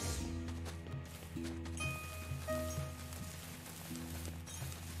money.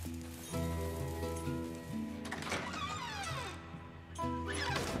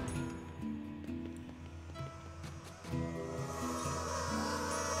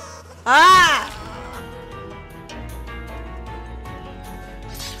 Ah!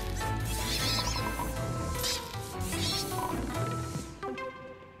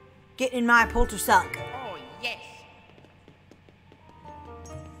 Get in my polter suck. Oh, yes.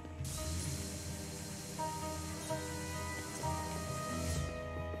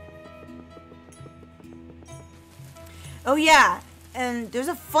 Oh yeah, and there's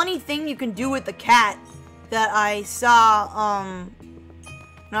a funny thing you can do with the cat that I saw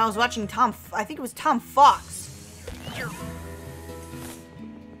when I was watching I think it was Tom Fox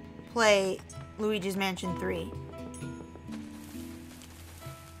play Luigi's Mansion 3.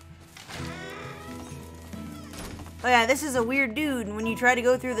 Oh yeah, this is a weird dude when you try to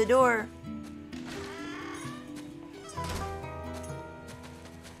go through the door.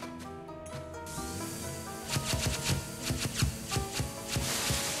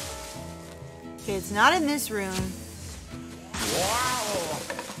 Okay, it's not in this room. Wow.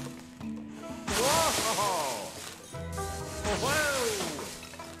 Whoa. Whoa.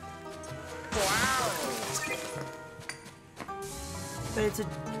 Wow. But it's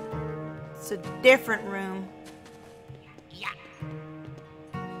It's a different room. Yeah.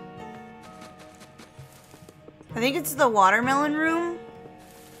 I think it's the watermelon room.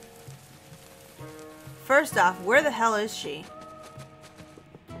 First off, where the hell is she?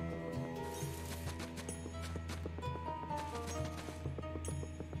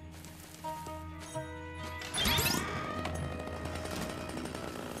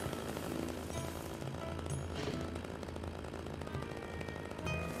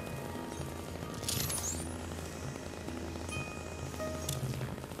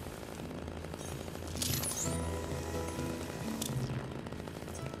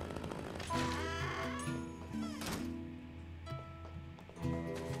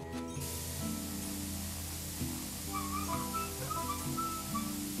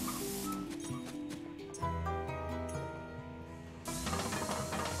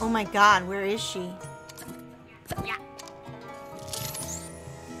 Oh my god, where is she? Yeah.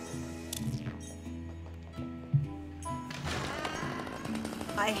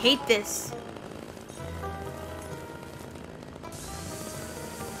 I hate this.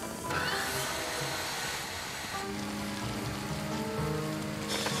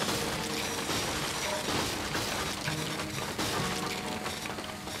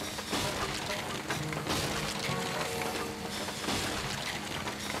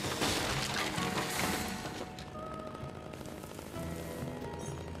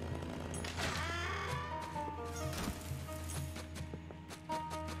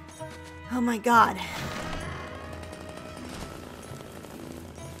 Oh my god.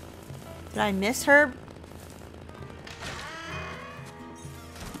 Did I miss her?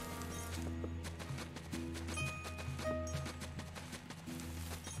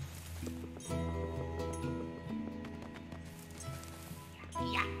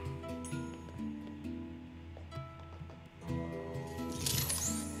 Yeah.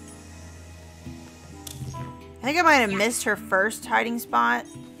 I think I might have missed her first hiding spot.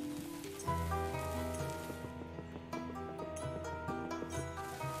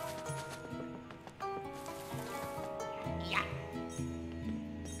 Yeah.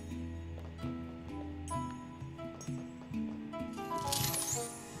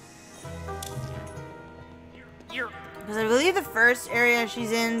 You're. Because I believe the first area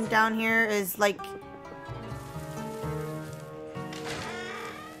she's in down here is like...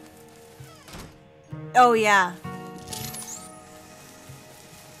 Oh yeah.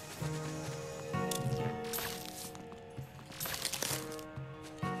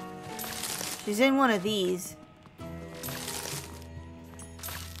 She's in one of these.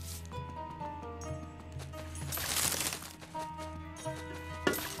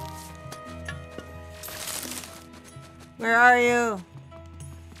 Where are you?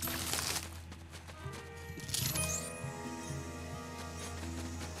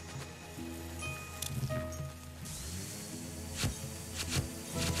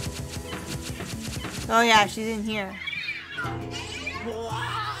 Oh yeah, she's in here.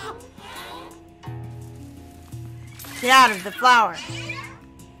 Get out of the flower.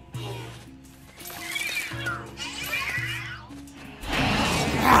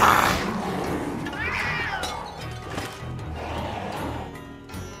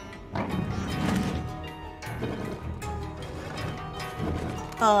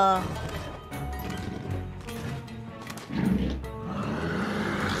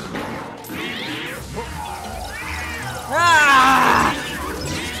 Ah!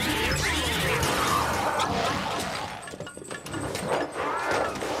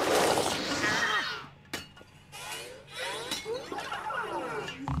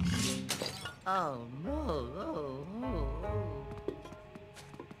 Oh no.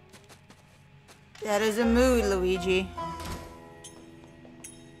 That is a mood, Luigi.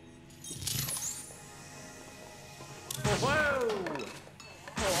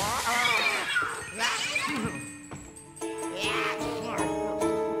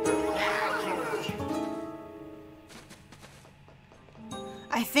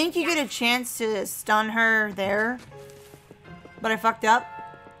 I think you get a chance to stun her there, but I fucked up.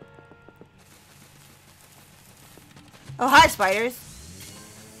 Oh, hi, spiders.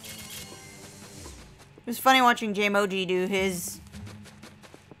 It was funny watching Jmoji do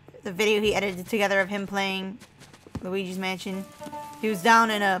the video he edited together of him playing Luigi's Mansion. He was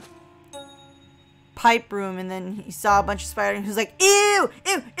down in a pipe room and then he saw a bunch of spiders and he was like, ew,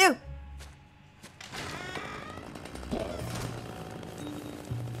 ew, ew.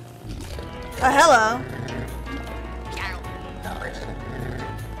 Oh, hello.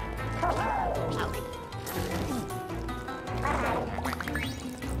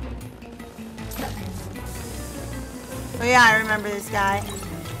 Oh yeah, I remember this guy.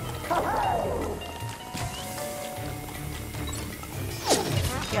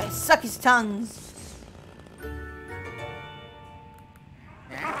 Yeah, suck his tongues.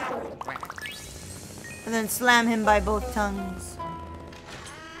 And then slam him by both tongues.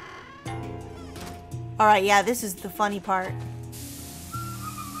 Alright, yeah, this is the funny part.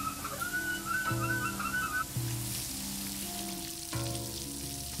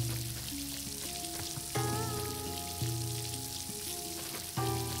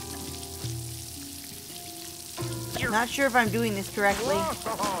 Not sure if I'm doing this correctly.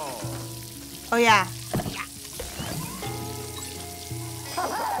 Oh yeah.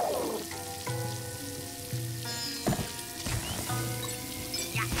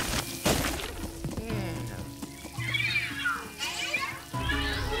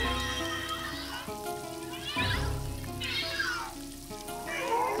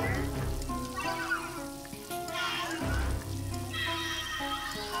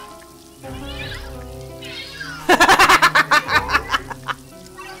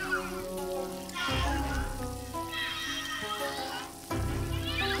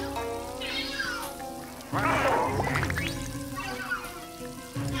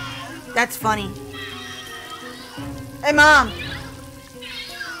 That's funny. Hey, Mom!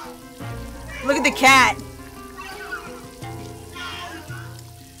 Look at the cat.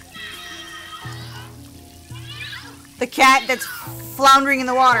 The cat that's floundering in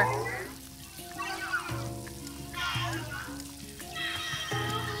the water.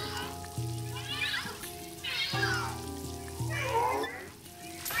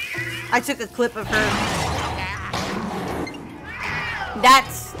 I took a clip of her.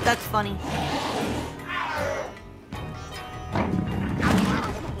 That's funny.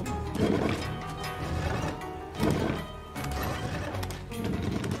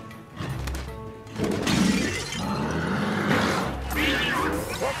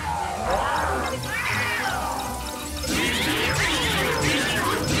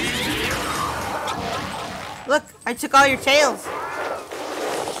 Look, I took all your tails.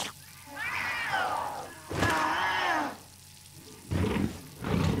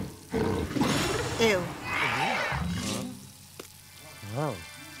 Ew. Oh.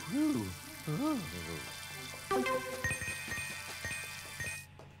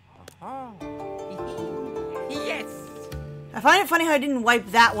 Yes. I find it funny how I didn't wipe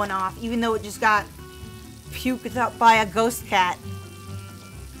that one off, even though it just got puked up by a ghost cat.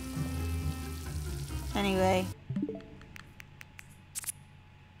 Anyway.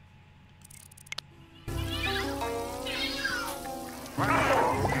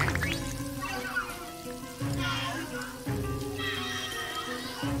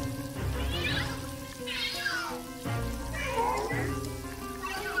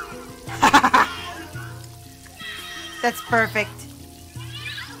 That's perfect.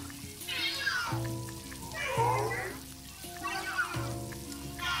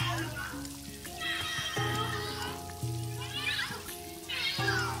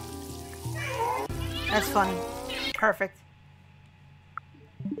 That's funny. Perfect.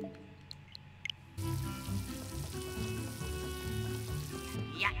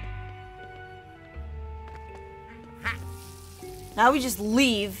 Yeah. Now we just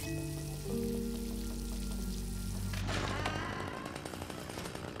leave.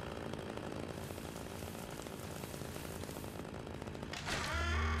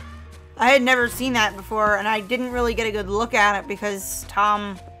 I had never seen that before, and I didn't really get a good look at it because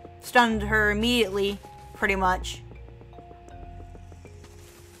Tom stunned her immediately, pretty much.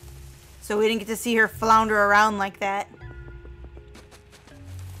 So we didn't get to see her flounder around like that.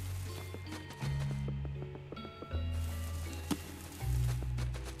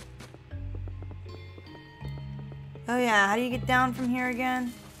 Oh yeah, how do you get down from here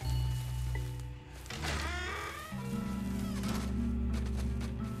again?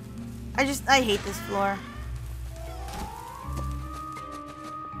 I hate this floor.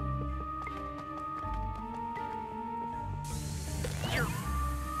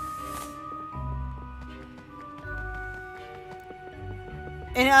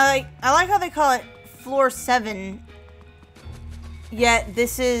 And I like how they call it floor 7, yet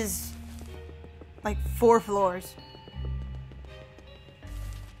this is like 4 floors.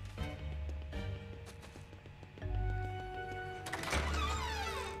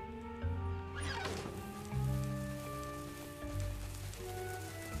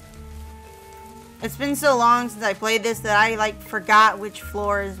 It's been so long since I played this that I like forgot which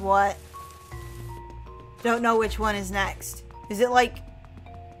floor is what. Don't know which one is next. Is it like...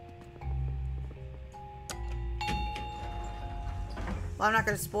 Well, I'm not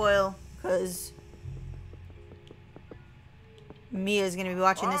gonna spoil, because... Mia's gonna be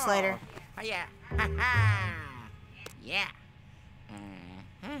watching this later. Oh, yeah. Ha ha. Yeah.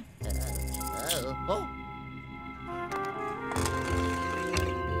 Oh.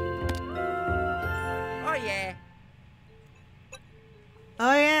 Oh, yeah.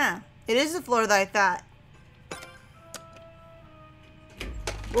 Oh yeah, it is the floor that I thought.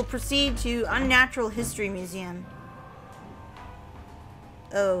 We'll proceed to Unnatural History Museum.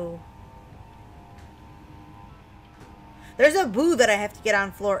 Oh. There's a boo that I have to get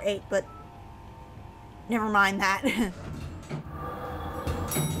on floor 8, but never mind that.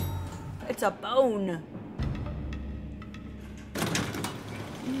 It's a bone.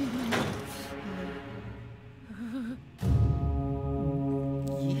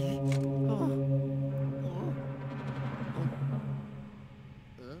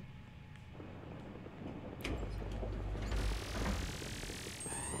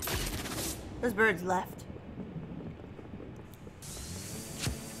 Those birds left.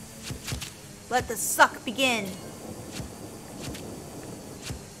 Let the suck begin.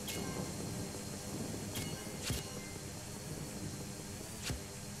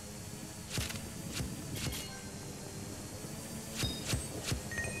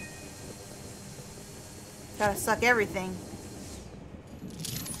 Gotta suck everything.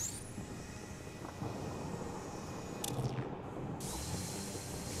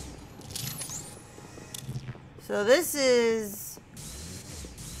 So this is...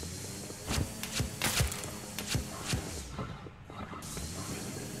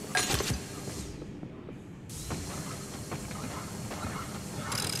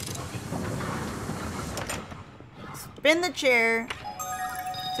 Spin the chair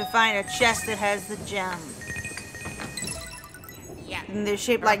to find a chest that has the gem. Yeah. And they're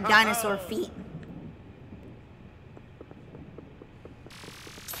shaped like dinosaur feet.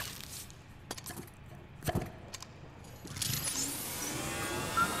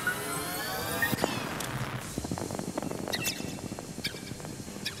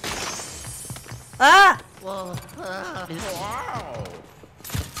 Ah! Whoa. Wow.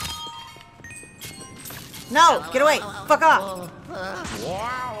 No! Get away! Fuck off!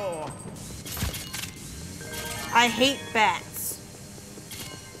 Wow. I hate bats.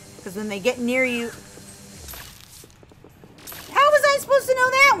 Because when they get near you... How was I supposed to know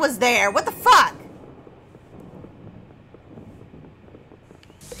that was there? What the fuck?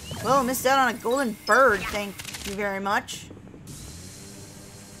 Well, missed out on a golden bird, thank you very much.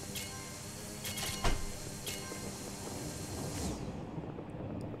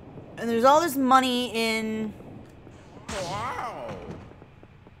 And there's all this money in... Wow.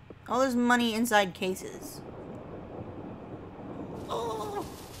 All this money inside cases. Oh.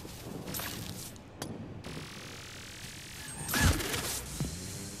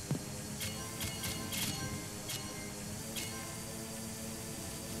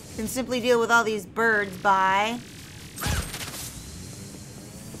 Can simply deal with all these birds by...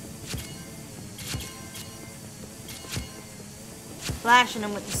 flashing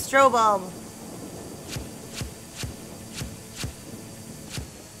them with the strobe bulb.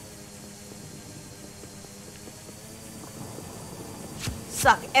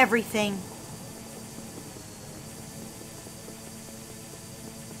 Suck everything.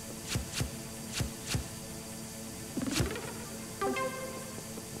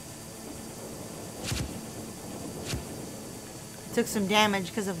 Took some damage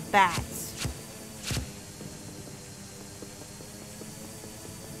because of bats.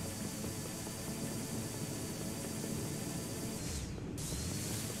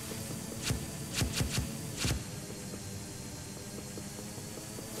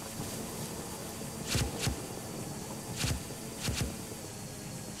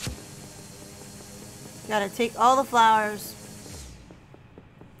 Gotta take all the flowers.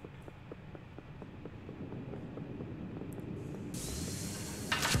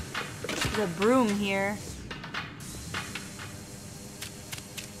 There's a broom here.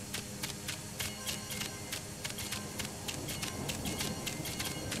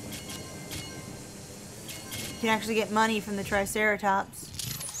 You can actually get money from the Triceratops.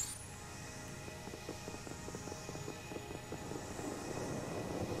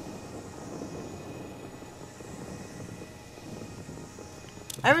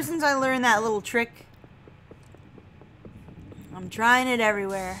 Ever since I learned that little trick, I'm trying it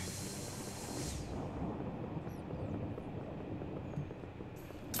everywhere.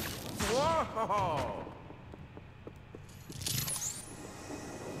 Whoa.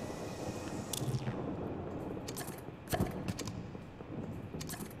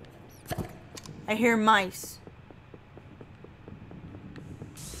 I hear mice.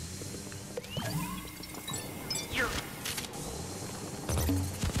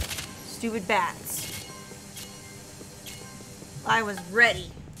 stupid bats. I was ready.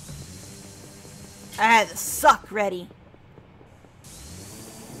 I had the suck ready.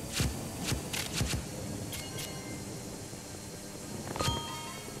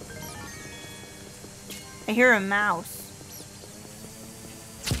 I hear a mouse.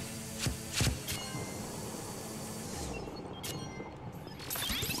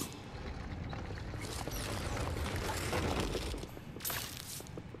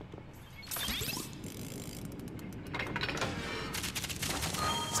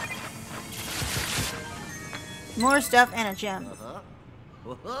 More stuff and a gem.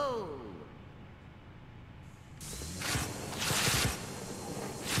 Whoa.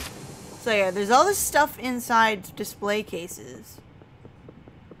 So yeah, there's all this stuff inside display cases.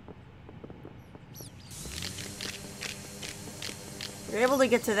 You're able to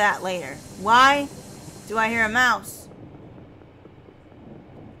get to that later. Why do I hear a mouse?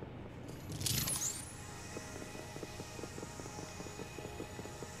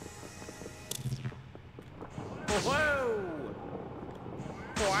 Whoa.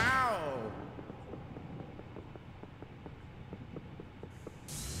 Wow.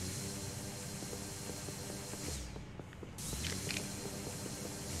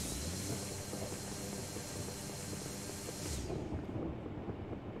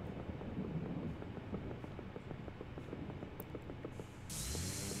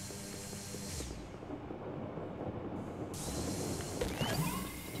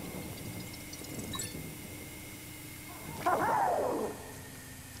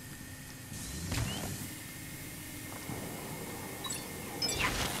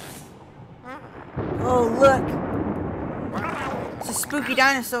 Oh, look. It's a spooky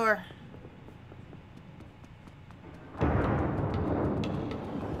dinosaur.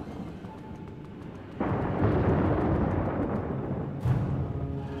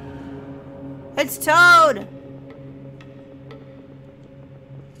 It's Toad.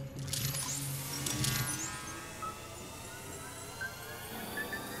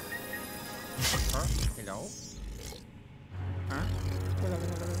 Hello?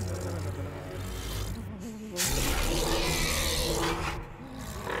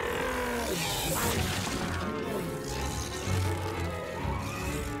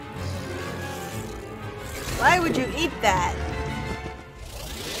 Why would you eat that?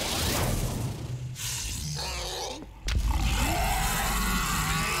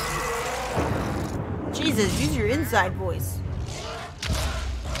 Jesus, use your inside voice.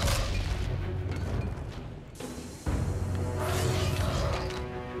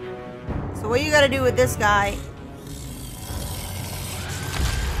 So what you gotta do with this guy?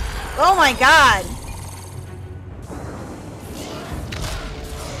 Oh my god!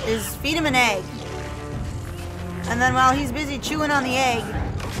 Is feed him an egg. And then while he's busy chewing on the egg,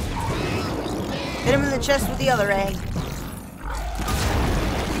 hit him in the chest with the other egg.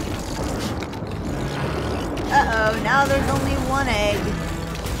 Uh-oh, now there's only one egg.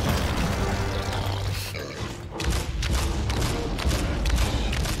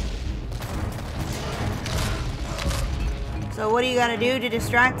 So what do you gotta do to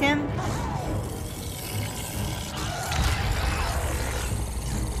distract him?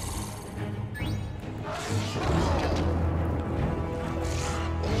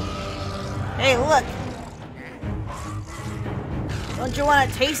 Hey, look! Don't you want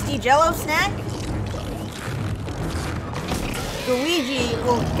a tasty Jello snack? Luigi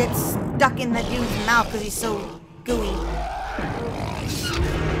will get stuck in the dude's mouth because he's so gooey.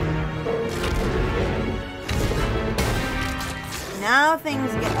 Now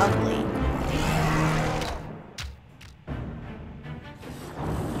things get ugly.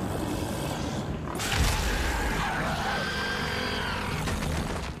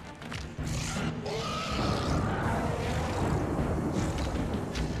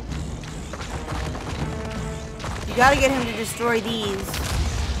 You gotta get him to destroy these.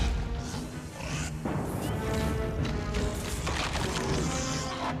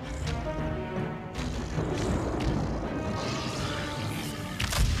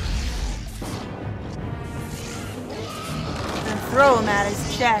 And throw him at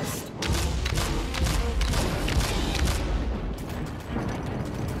his chest.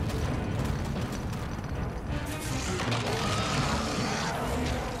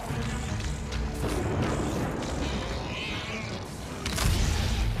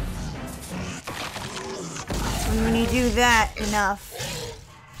 And when you do that enough,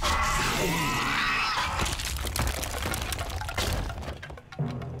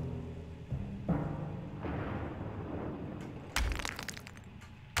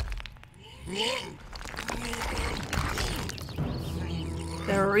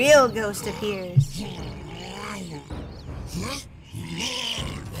 the real ghost appears.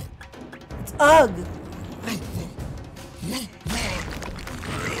 It's Ugg.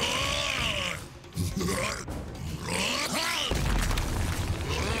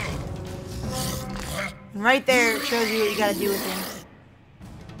 And right there it shows you what you gotta do with him.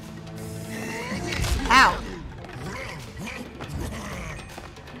 Ow.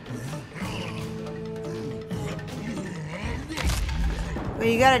 What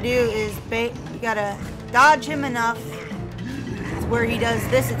you gotta do is you gotta dodge him enough to where he does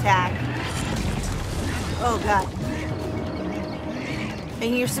this attack. Oh god.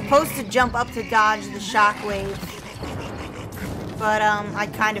 And you're supposed to jump up to dodge the shockwave. But I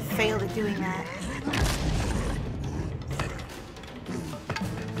kind of failed at doing that.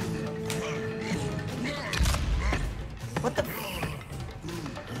 What the?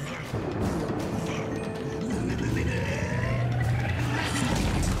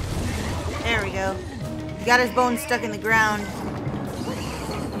 There we go. He got his bone stuck in the ground.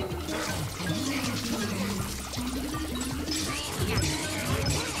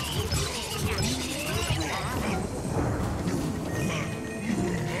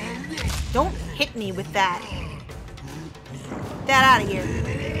 Don't hit me with that. Get that out of here.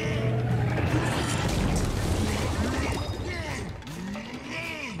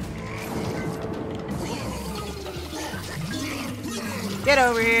 Get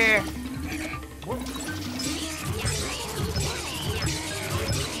over here.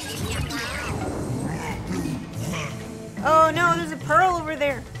 Oh no, there's a pearl over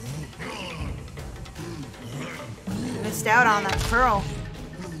there. Missed out on that pearl.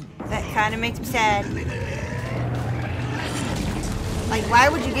 That kind of makes me sad. Like, why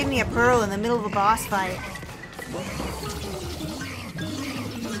would you give me a pearl in the middle of a boss fight?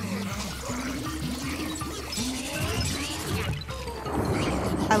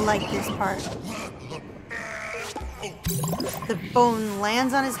 I like this part. The bone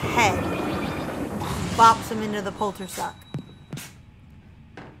lands on his head, bops him into the poltersuck.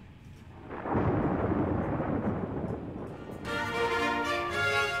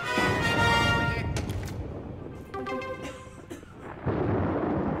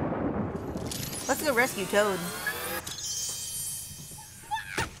 Let's go rescue Toad.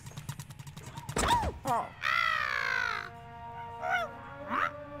 Oh.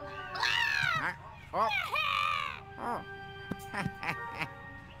 Oh. Oh.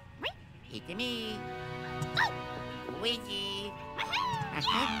 It's me. Luigi.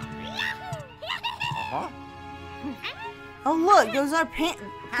 Oh look, those are pants.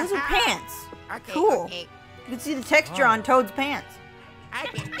 Those are pants. Okay, Cool. okay. You can see the texture on Toad's pants. I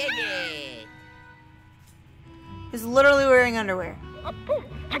can dig it. He's literally wearing underwear.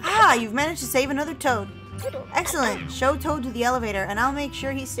 Ah, you've managed to save another Toad. Excellent. Show Toad to the elevator, and I'll make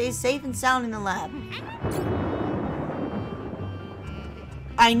sure he stays safe and sound in the lab.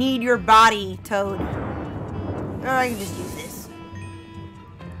 I need your body, Toad. Or I can just use this.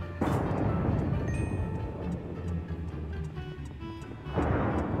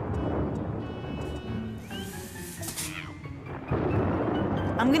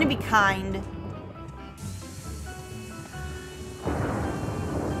 I'm gonna be kind.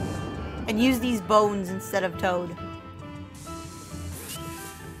 And use these bones instead of Toad.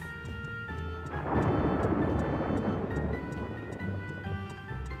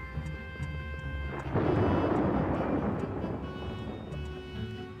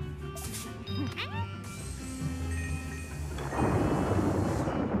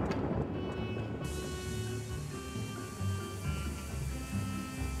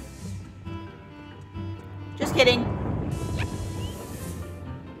 Just kidding.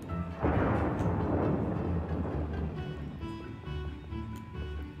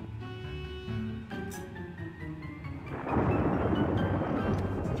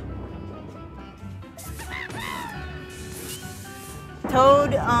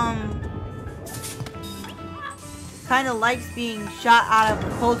 Toad, kind of likes being shot out of the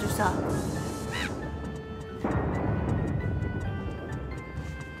poltersuck.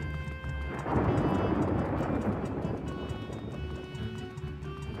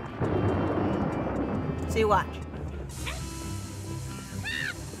 See, watch.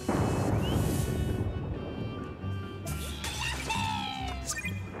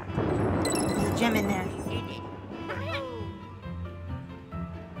 There's a gem in there.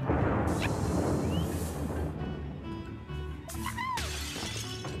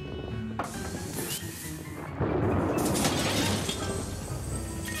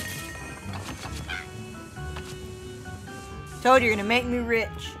 Toad, you're gonna make me rich.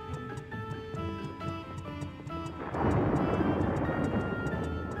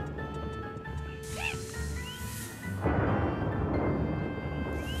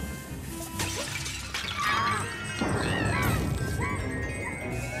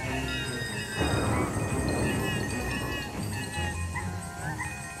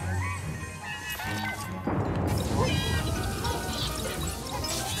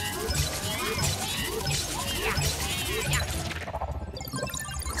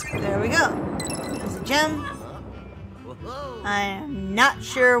 There we go. There's a gem. Whoa. I am not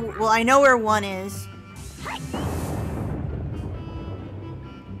sure. Well, I know where one is.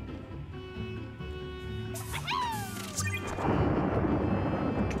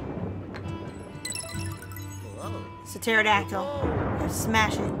 Whoa. It's a pterodactyl. Gotta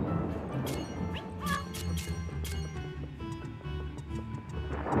smash it.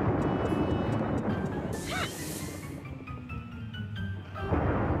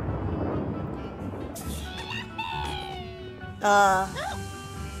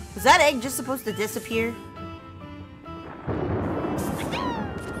 Was that egg just supposed to disappear?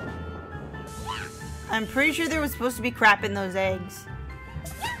 I'm pretty sure there was supposed to be crap in those eggs.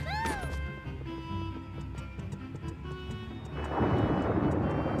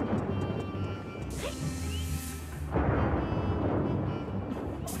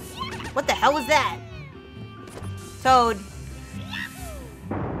 What the hell was that? Toad.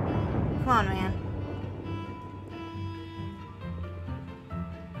 Come on, man.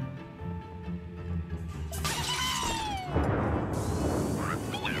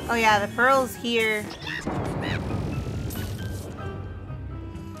 Oh yeah, the pearl's here.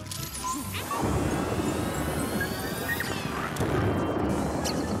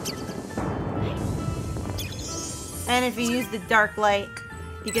 And if you use the dark light,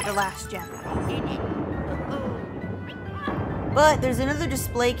 you get the last gem. But there's another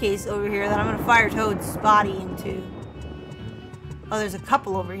display case over here that I'm gonna fire Toad's body into. Oh, there's a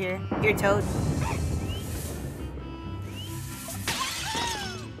couple over here. Here, Toad.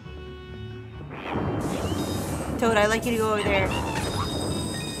 Toad, I'd like you to go over there. So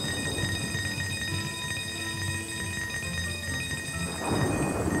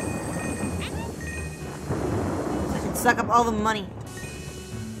I can suck up all the money.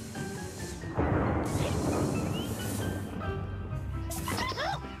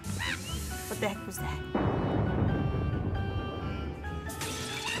 What the heck was that?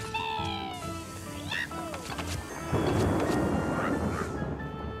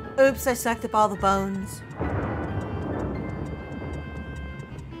 Oops, I sucked up all the bones.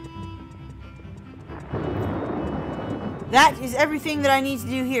 That is everything that I need to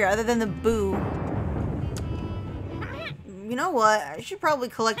do here, other than the boo. You know what? I should probably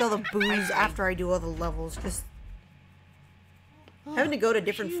collect all the boos after I do all the levels, because having to go to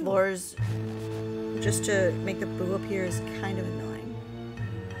different floors just to make the boo appear is kind of annoying.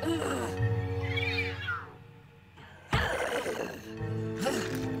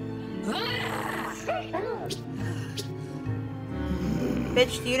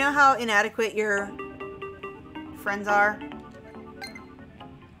 Bitch, do you know how inadequate your friends are?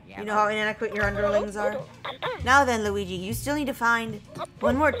 You know how inadequate your underlings are? Now then, Luigi, you still need to find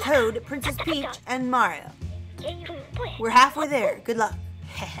one more Toad, Princess Peach, and Mario. We're halfway there. Good luck.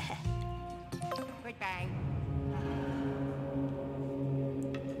 Goodbye.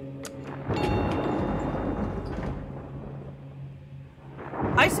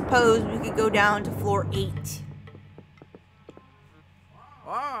 I suppose we could go down to floor 8.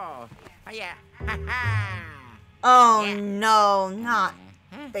 Oh, yeah. Ha ha. Oh Yeah. no, not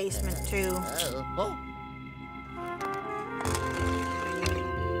basement 2. Oh.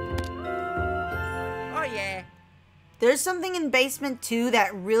 Oh yeah. There's something in basement 2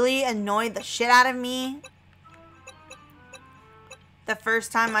 that really annoyed the shit out of me the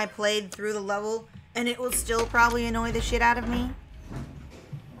first time I played through the level, and it will still probably annoy the shit out of me.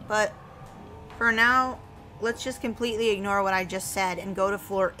 But for now, let's just completely ignore what I just said and go to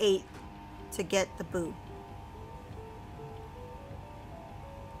floor 8 to get the boo.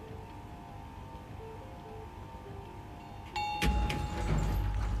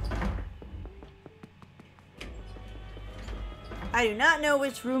 I do not know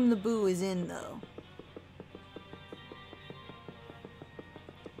which room the boo is in, though.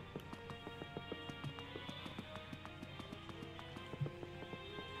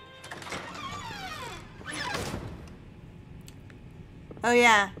 Oh,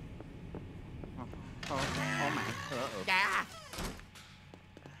 yeah. Oh my. Uh-oh. Yeah.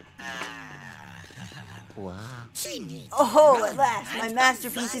 Wow. Oh, at last, my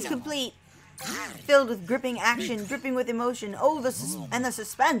masterpiece is complete. Filled with gripping action, dripping with emotion. Oh, the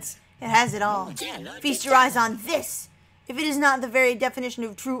suspense. It has it all. Feast your eyes on this. If it is not the very definition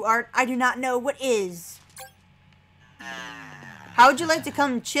of true art, I do not know what is. How would you like to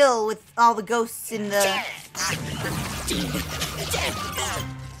come chill with all the ghosts in the...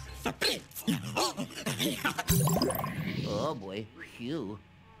 Oh boy. Phew.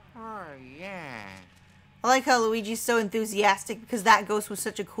 Oh yeah. I like how Luigi's so enthusiastic because that ghost was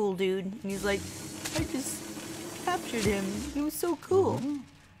such a cool dude. And he's like, I just captured him. He was so cool.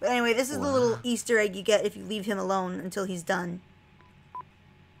 But anyway, this is the little Easter egg you get if you leave him alone until he's done.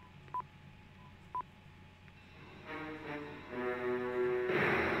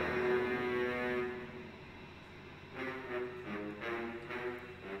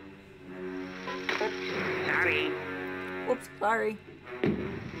 Sorry. Whoops, sorry.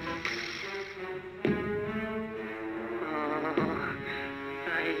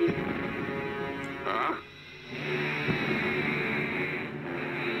 Huh?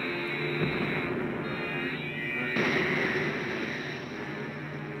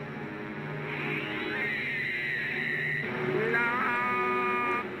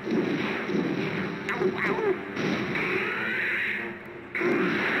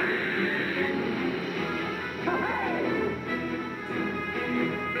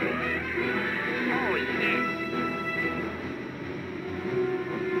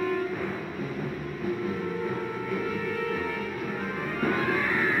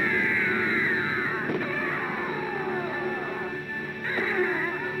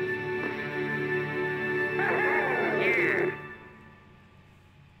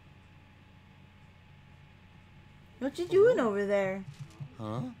 What you doing over there?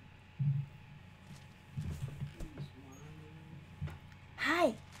 Huh?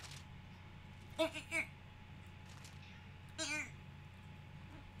 Hi.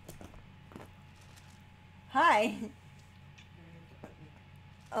 Hi.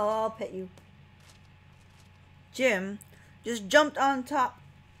 Oh, I'll pet you. Jim just jumped on top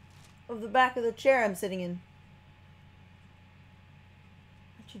of the back of the chair I'm sitting in.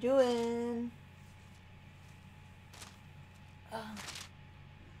 What you doing? Oh.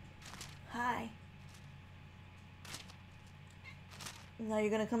 Hi. Now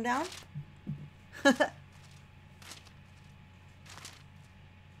you're gonna come down?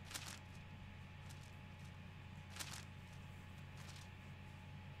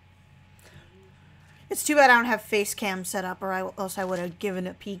 It's too bad I don't have face cam set up, or else I would have given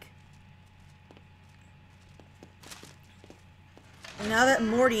a peek. And now that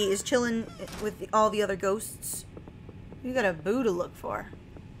Morty is chilling with all the other ghosts, we got a boo to look for.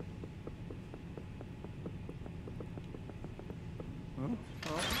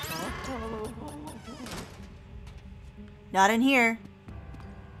 Not in here.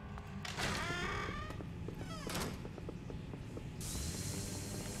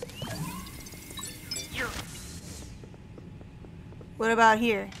 What about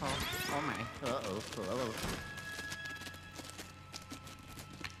here? Oh my. Uh-oh.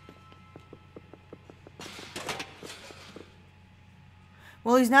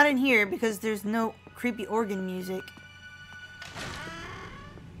 Well, he's not in here because there's no creepy organ music.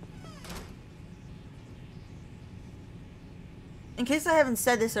 In case I haven't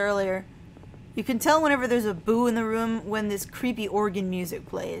said this earlier, you can tell whenever there's a boo in the room when this creepy organ music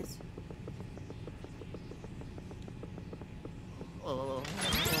plays.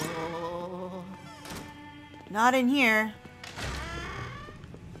 Not in here.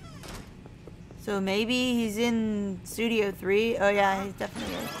 So maybe he's in Studio 3. Oh yeah, he's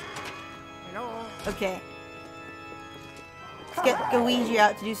definitely is. Hello. Okay. Let's get Luigi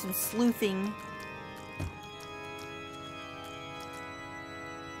out to do some sleuthing.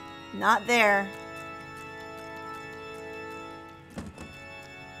 Not there.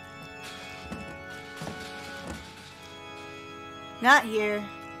 Not here.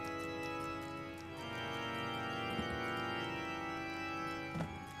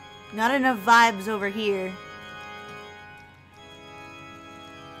 Not enough vibes over here.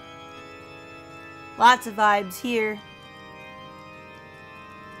 Lots of vibes here.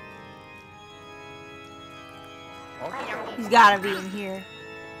 He's gotta be in here.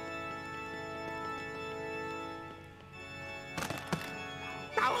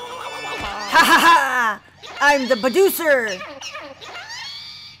 Ha ha ha! I'm the producer!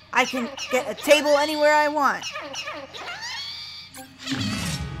 I can get a table anywhere I want.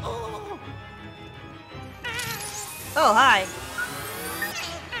 Oh, hi.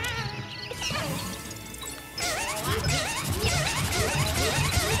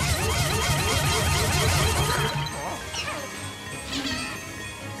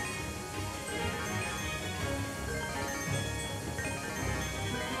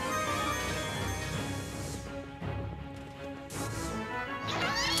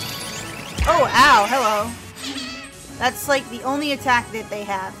 Oh, ow, hello. That's like the only attack that they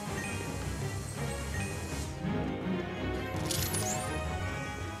have.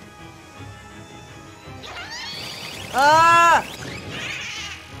 Ah!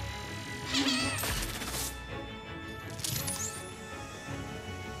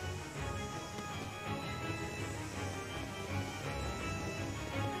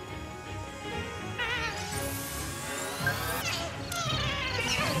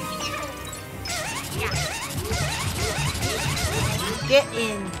 Get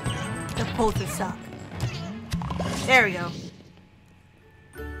in the polter suck. There we go.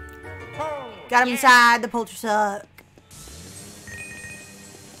 Got him inside the polter suck.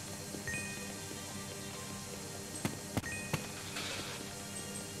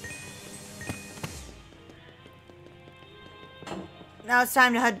 Now it's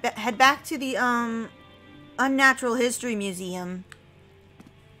time to head back to the Unnatural History Museum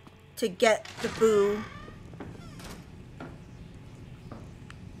to get the boo.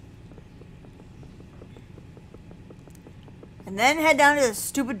 And then head down to the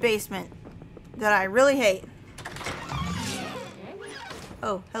stupid basement that I really hate.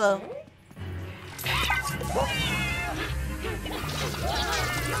 Oh, hello.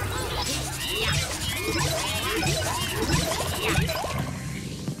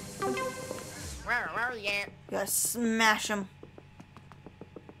 Where are you? Gotta smash him.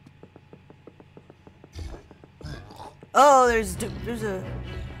 Oh, there's a...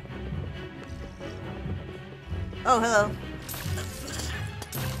 Oh, hello.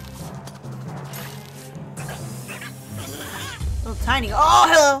 Little tiny... Oh,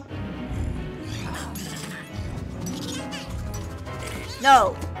 hello!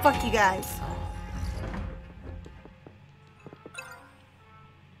 No! Fuck you guys.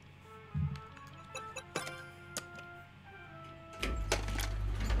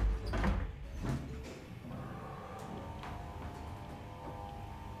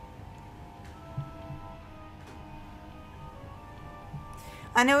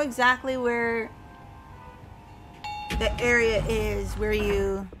 I know exactly where the area is where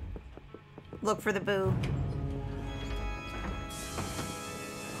you look for the boo.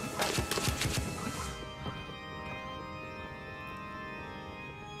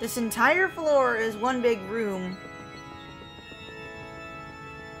 This entire floor is one big room.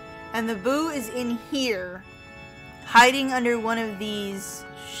 And the boo is in here, hiding under one of these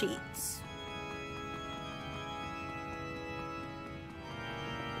sheets.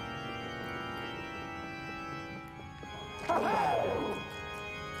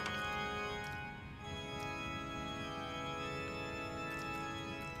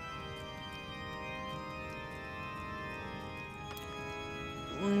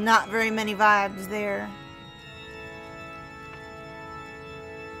 Not very many vibes there.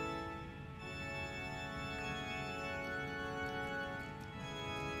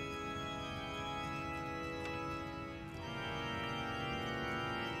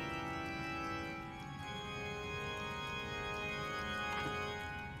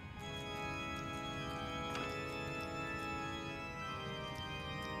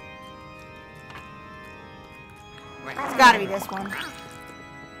 It's gotta be this one.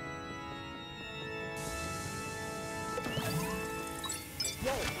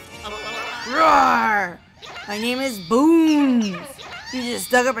 Roar! My name is Boons. You just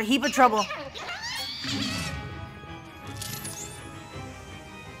dug up a heap of trouble.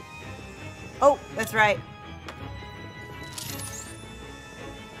 Oh, that's right.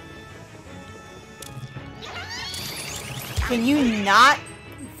 Can you not,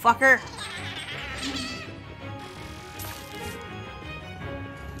 fucker?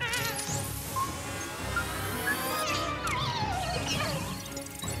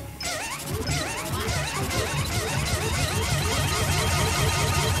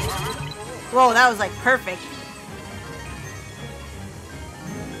 Whoa, that was like perfect.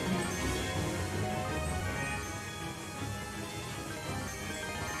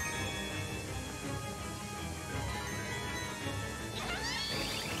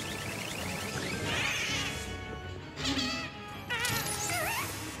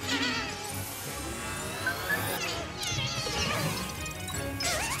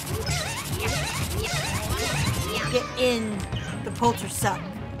 Get in the polter suck.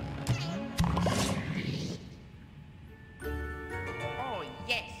 Oh,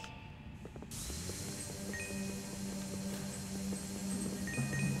 yes.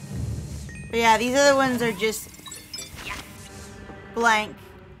 But yeah, these other ones are just blank.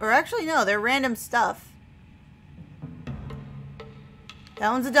 Or actually, no, they're random stuff.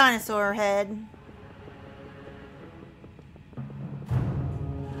 That one's a dinosaur head.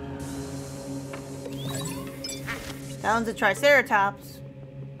 That one's a Triceratops.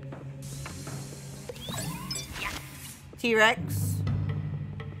 T-Rex.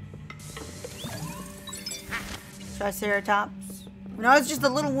 Triceratops. When I was just a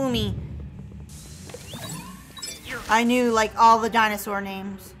little woomy, I knew like all the dinosaur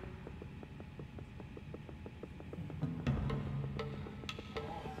names.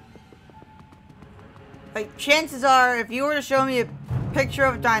 Like, chances are, if you were to show me a picture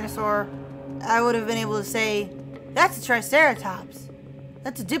of a dinosaur, I would have been able to say, that's a Triceratops.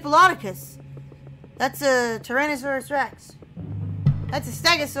 That's a Diplodocus. That's a Tyrannosaurus Rex. That's a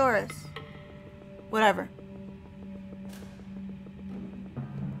Stegosaurus. Whatever.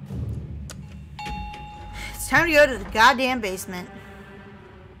 It's time to go to the goddamn basement.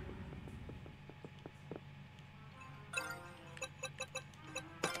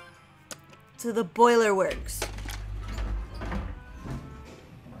 To the boiler works.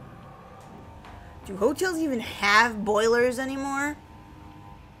 Do hotels even have boilers anymore?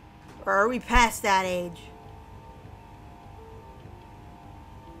 Or are we past that age?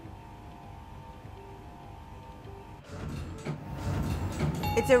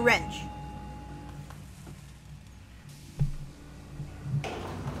 It's a wrench.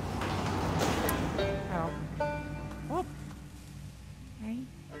 Oh. Whoop.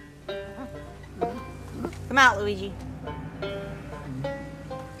 Come out, Luigi.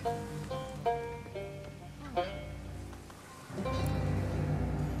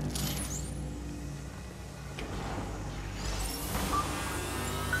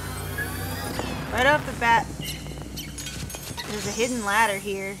 Right off the bat, there's a hidden ladder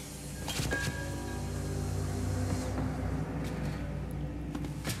here.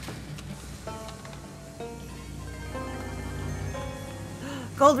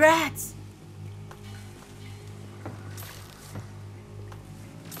 Gold rats!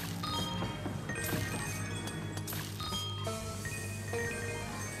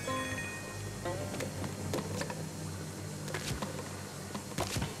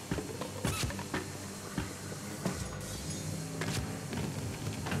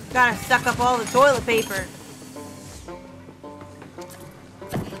 Gotta suck up all the toilet paper.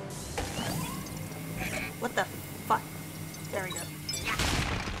 What the fuck? There we go.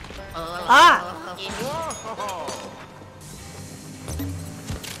 Ah! Whoa.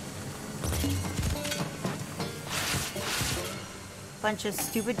 Bunch of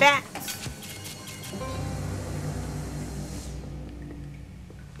stupid bats.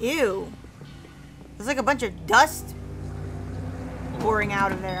 Ew. There's like a bunch of dust pouring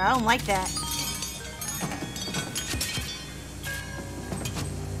out of there. I don't like that.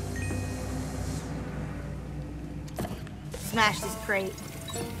 Smash this crate.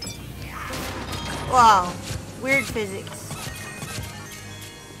 Wow. Weird physics.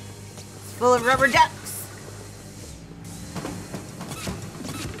 It's full of rubber ducks.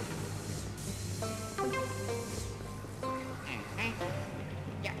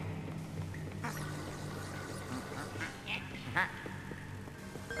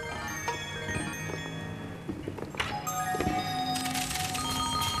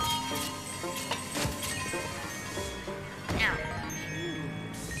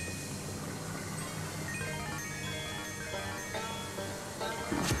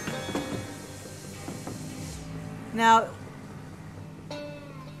 Now, I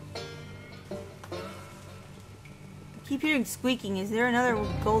keep hearing squeaking. Is there another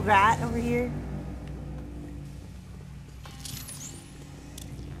gold rat over here?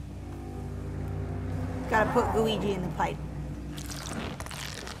 Gotta put Luigi in the pipe.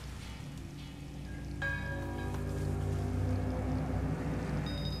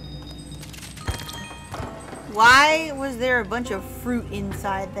 Why was there a bunch of fruit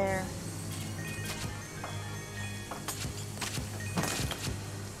inside there?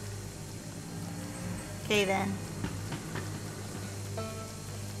 Okay then.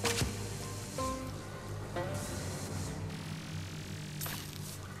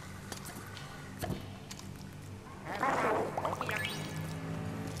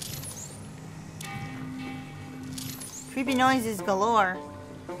 Creepy noises galore.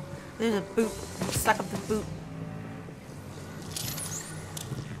 There's a boot. Suck up the boot.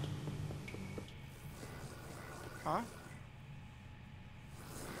 Huh?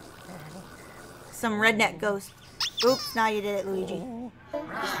 Some redneck ghost. Oops, now you did it, Luigi.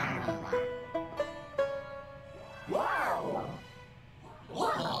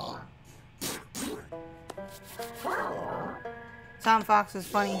 Tom Fox was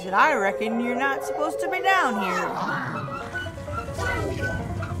funny. He said, I reckon you're not supposed to be down here.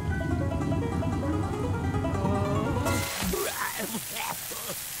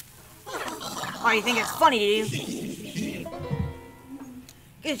 Oh, you think it's funny, do you?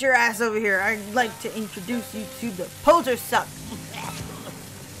 Get your ass over here. I'd like to introduce you to the poser suck.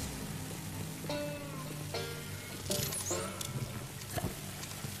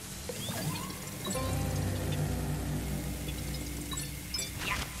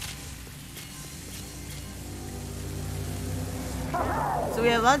 So we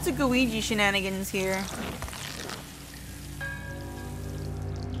have lots of Luigi shenanigans here.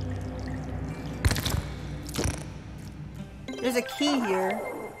 There's a key here.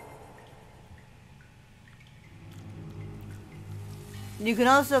 You can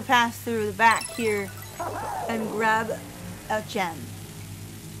also pass through the back here and grab a gem.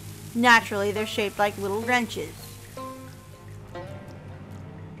 Naturally, they're shaped like little wrenches.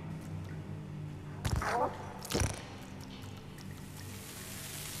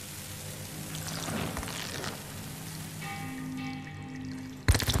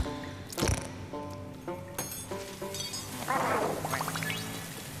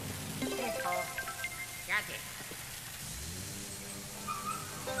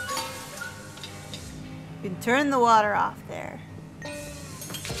 You can turn the water off there.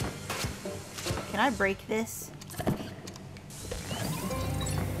 Can I break this?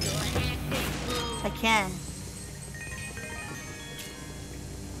 I can.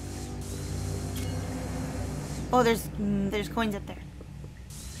 Oh, there's coins up there.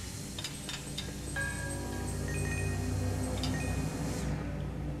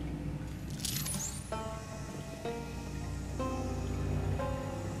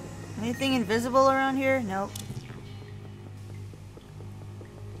 Anything invisible around here? Nope.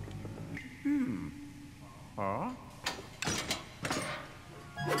 Huh?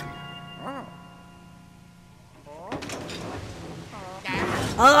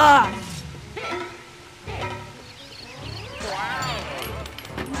 Ah!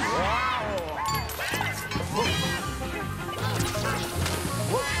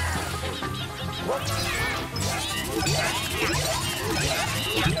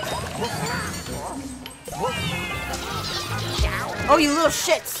 Oh, you little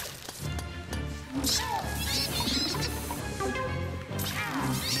shits!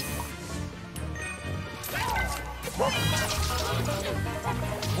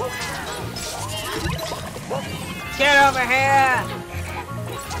 Get over here!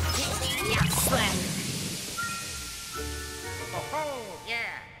 Slam. Oh,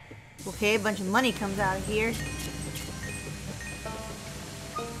 yeah. Okay, a bunch of money comes out of here.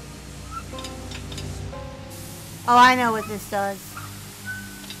 Oh, I know what this does.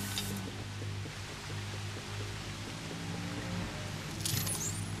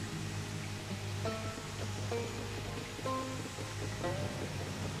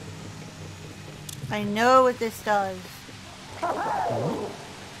 I know what this does. Wow.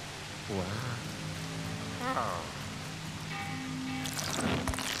 Oh.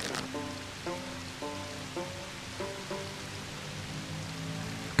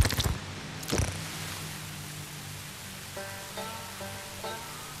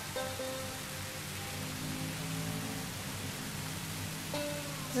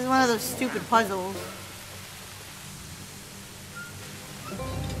 This is one of those stupid puzzles.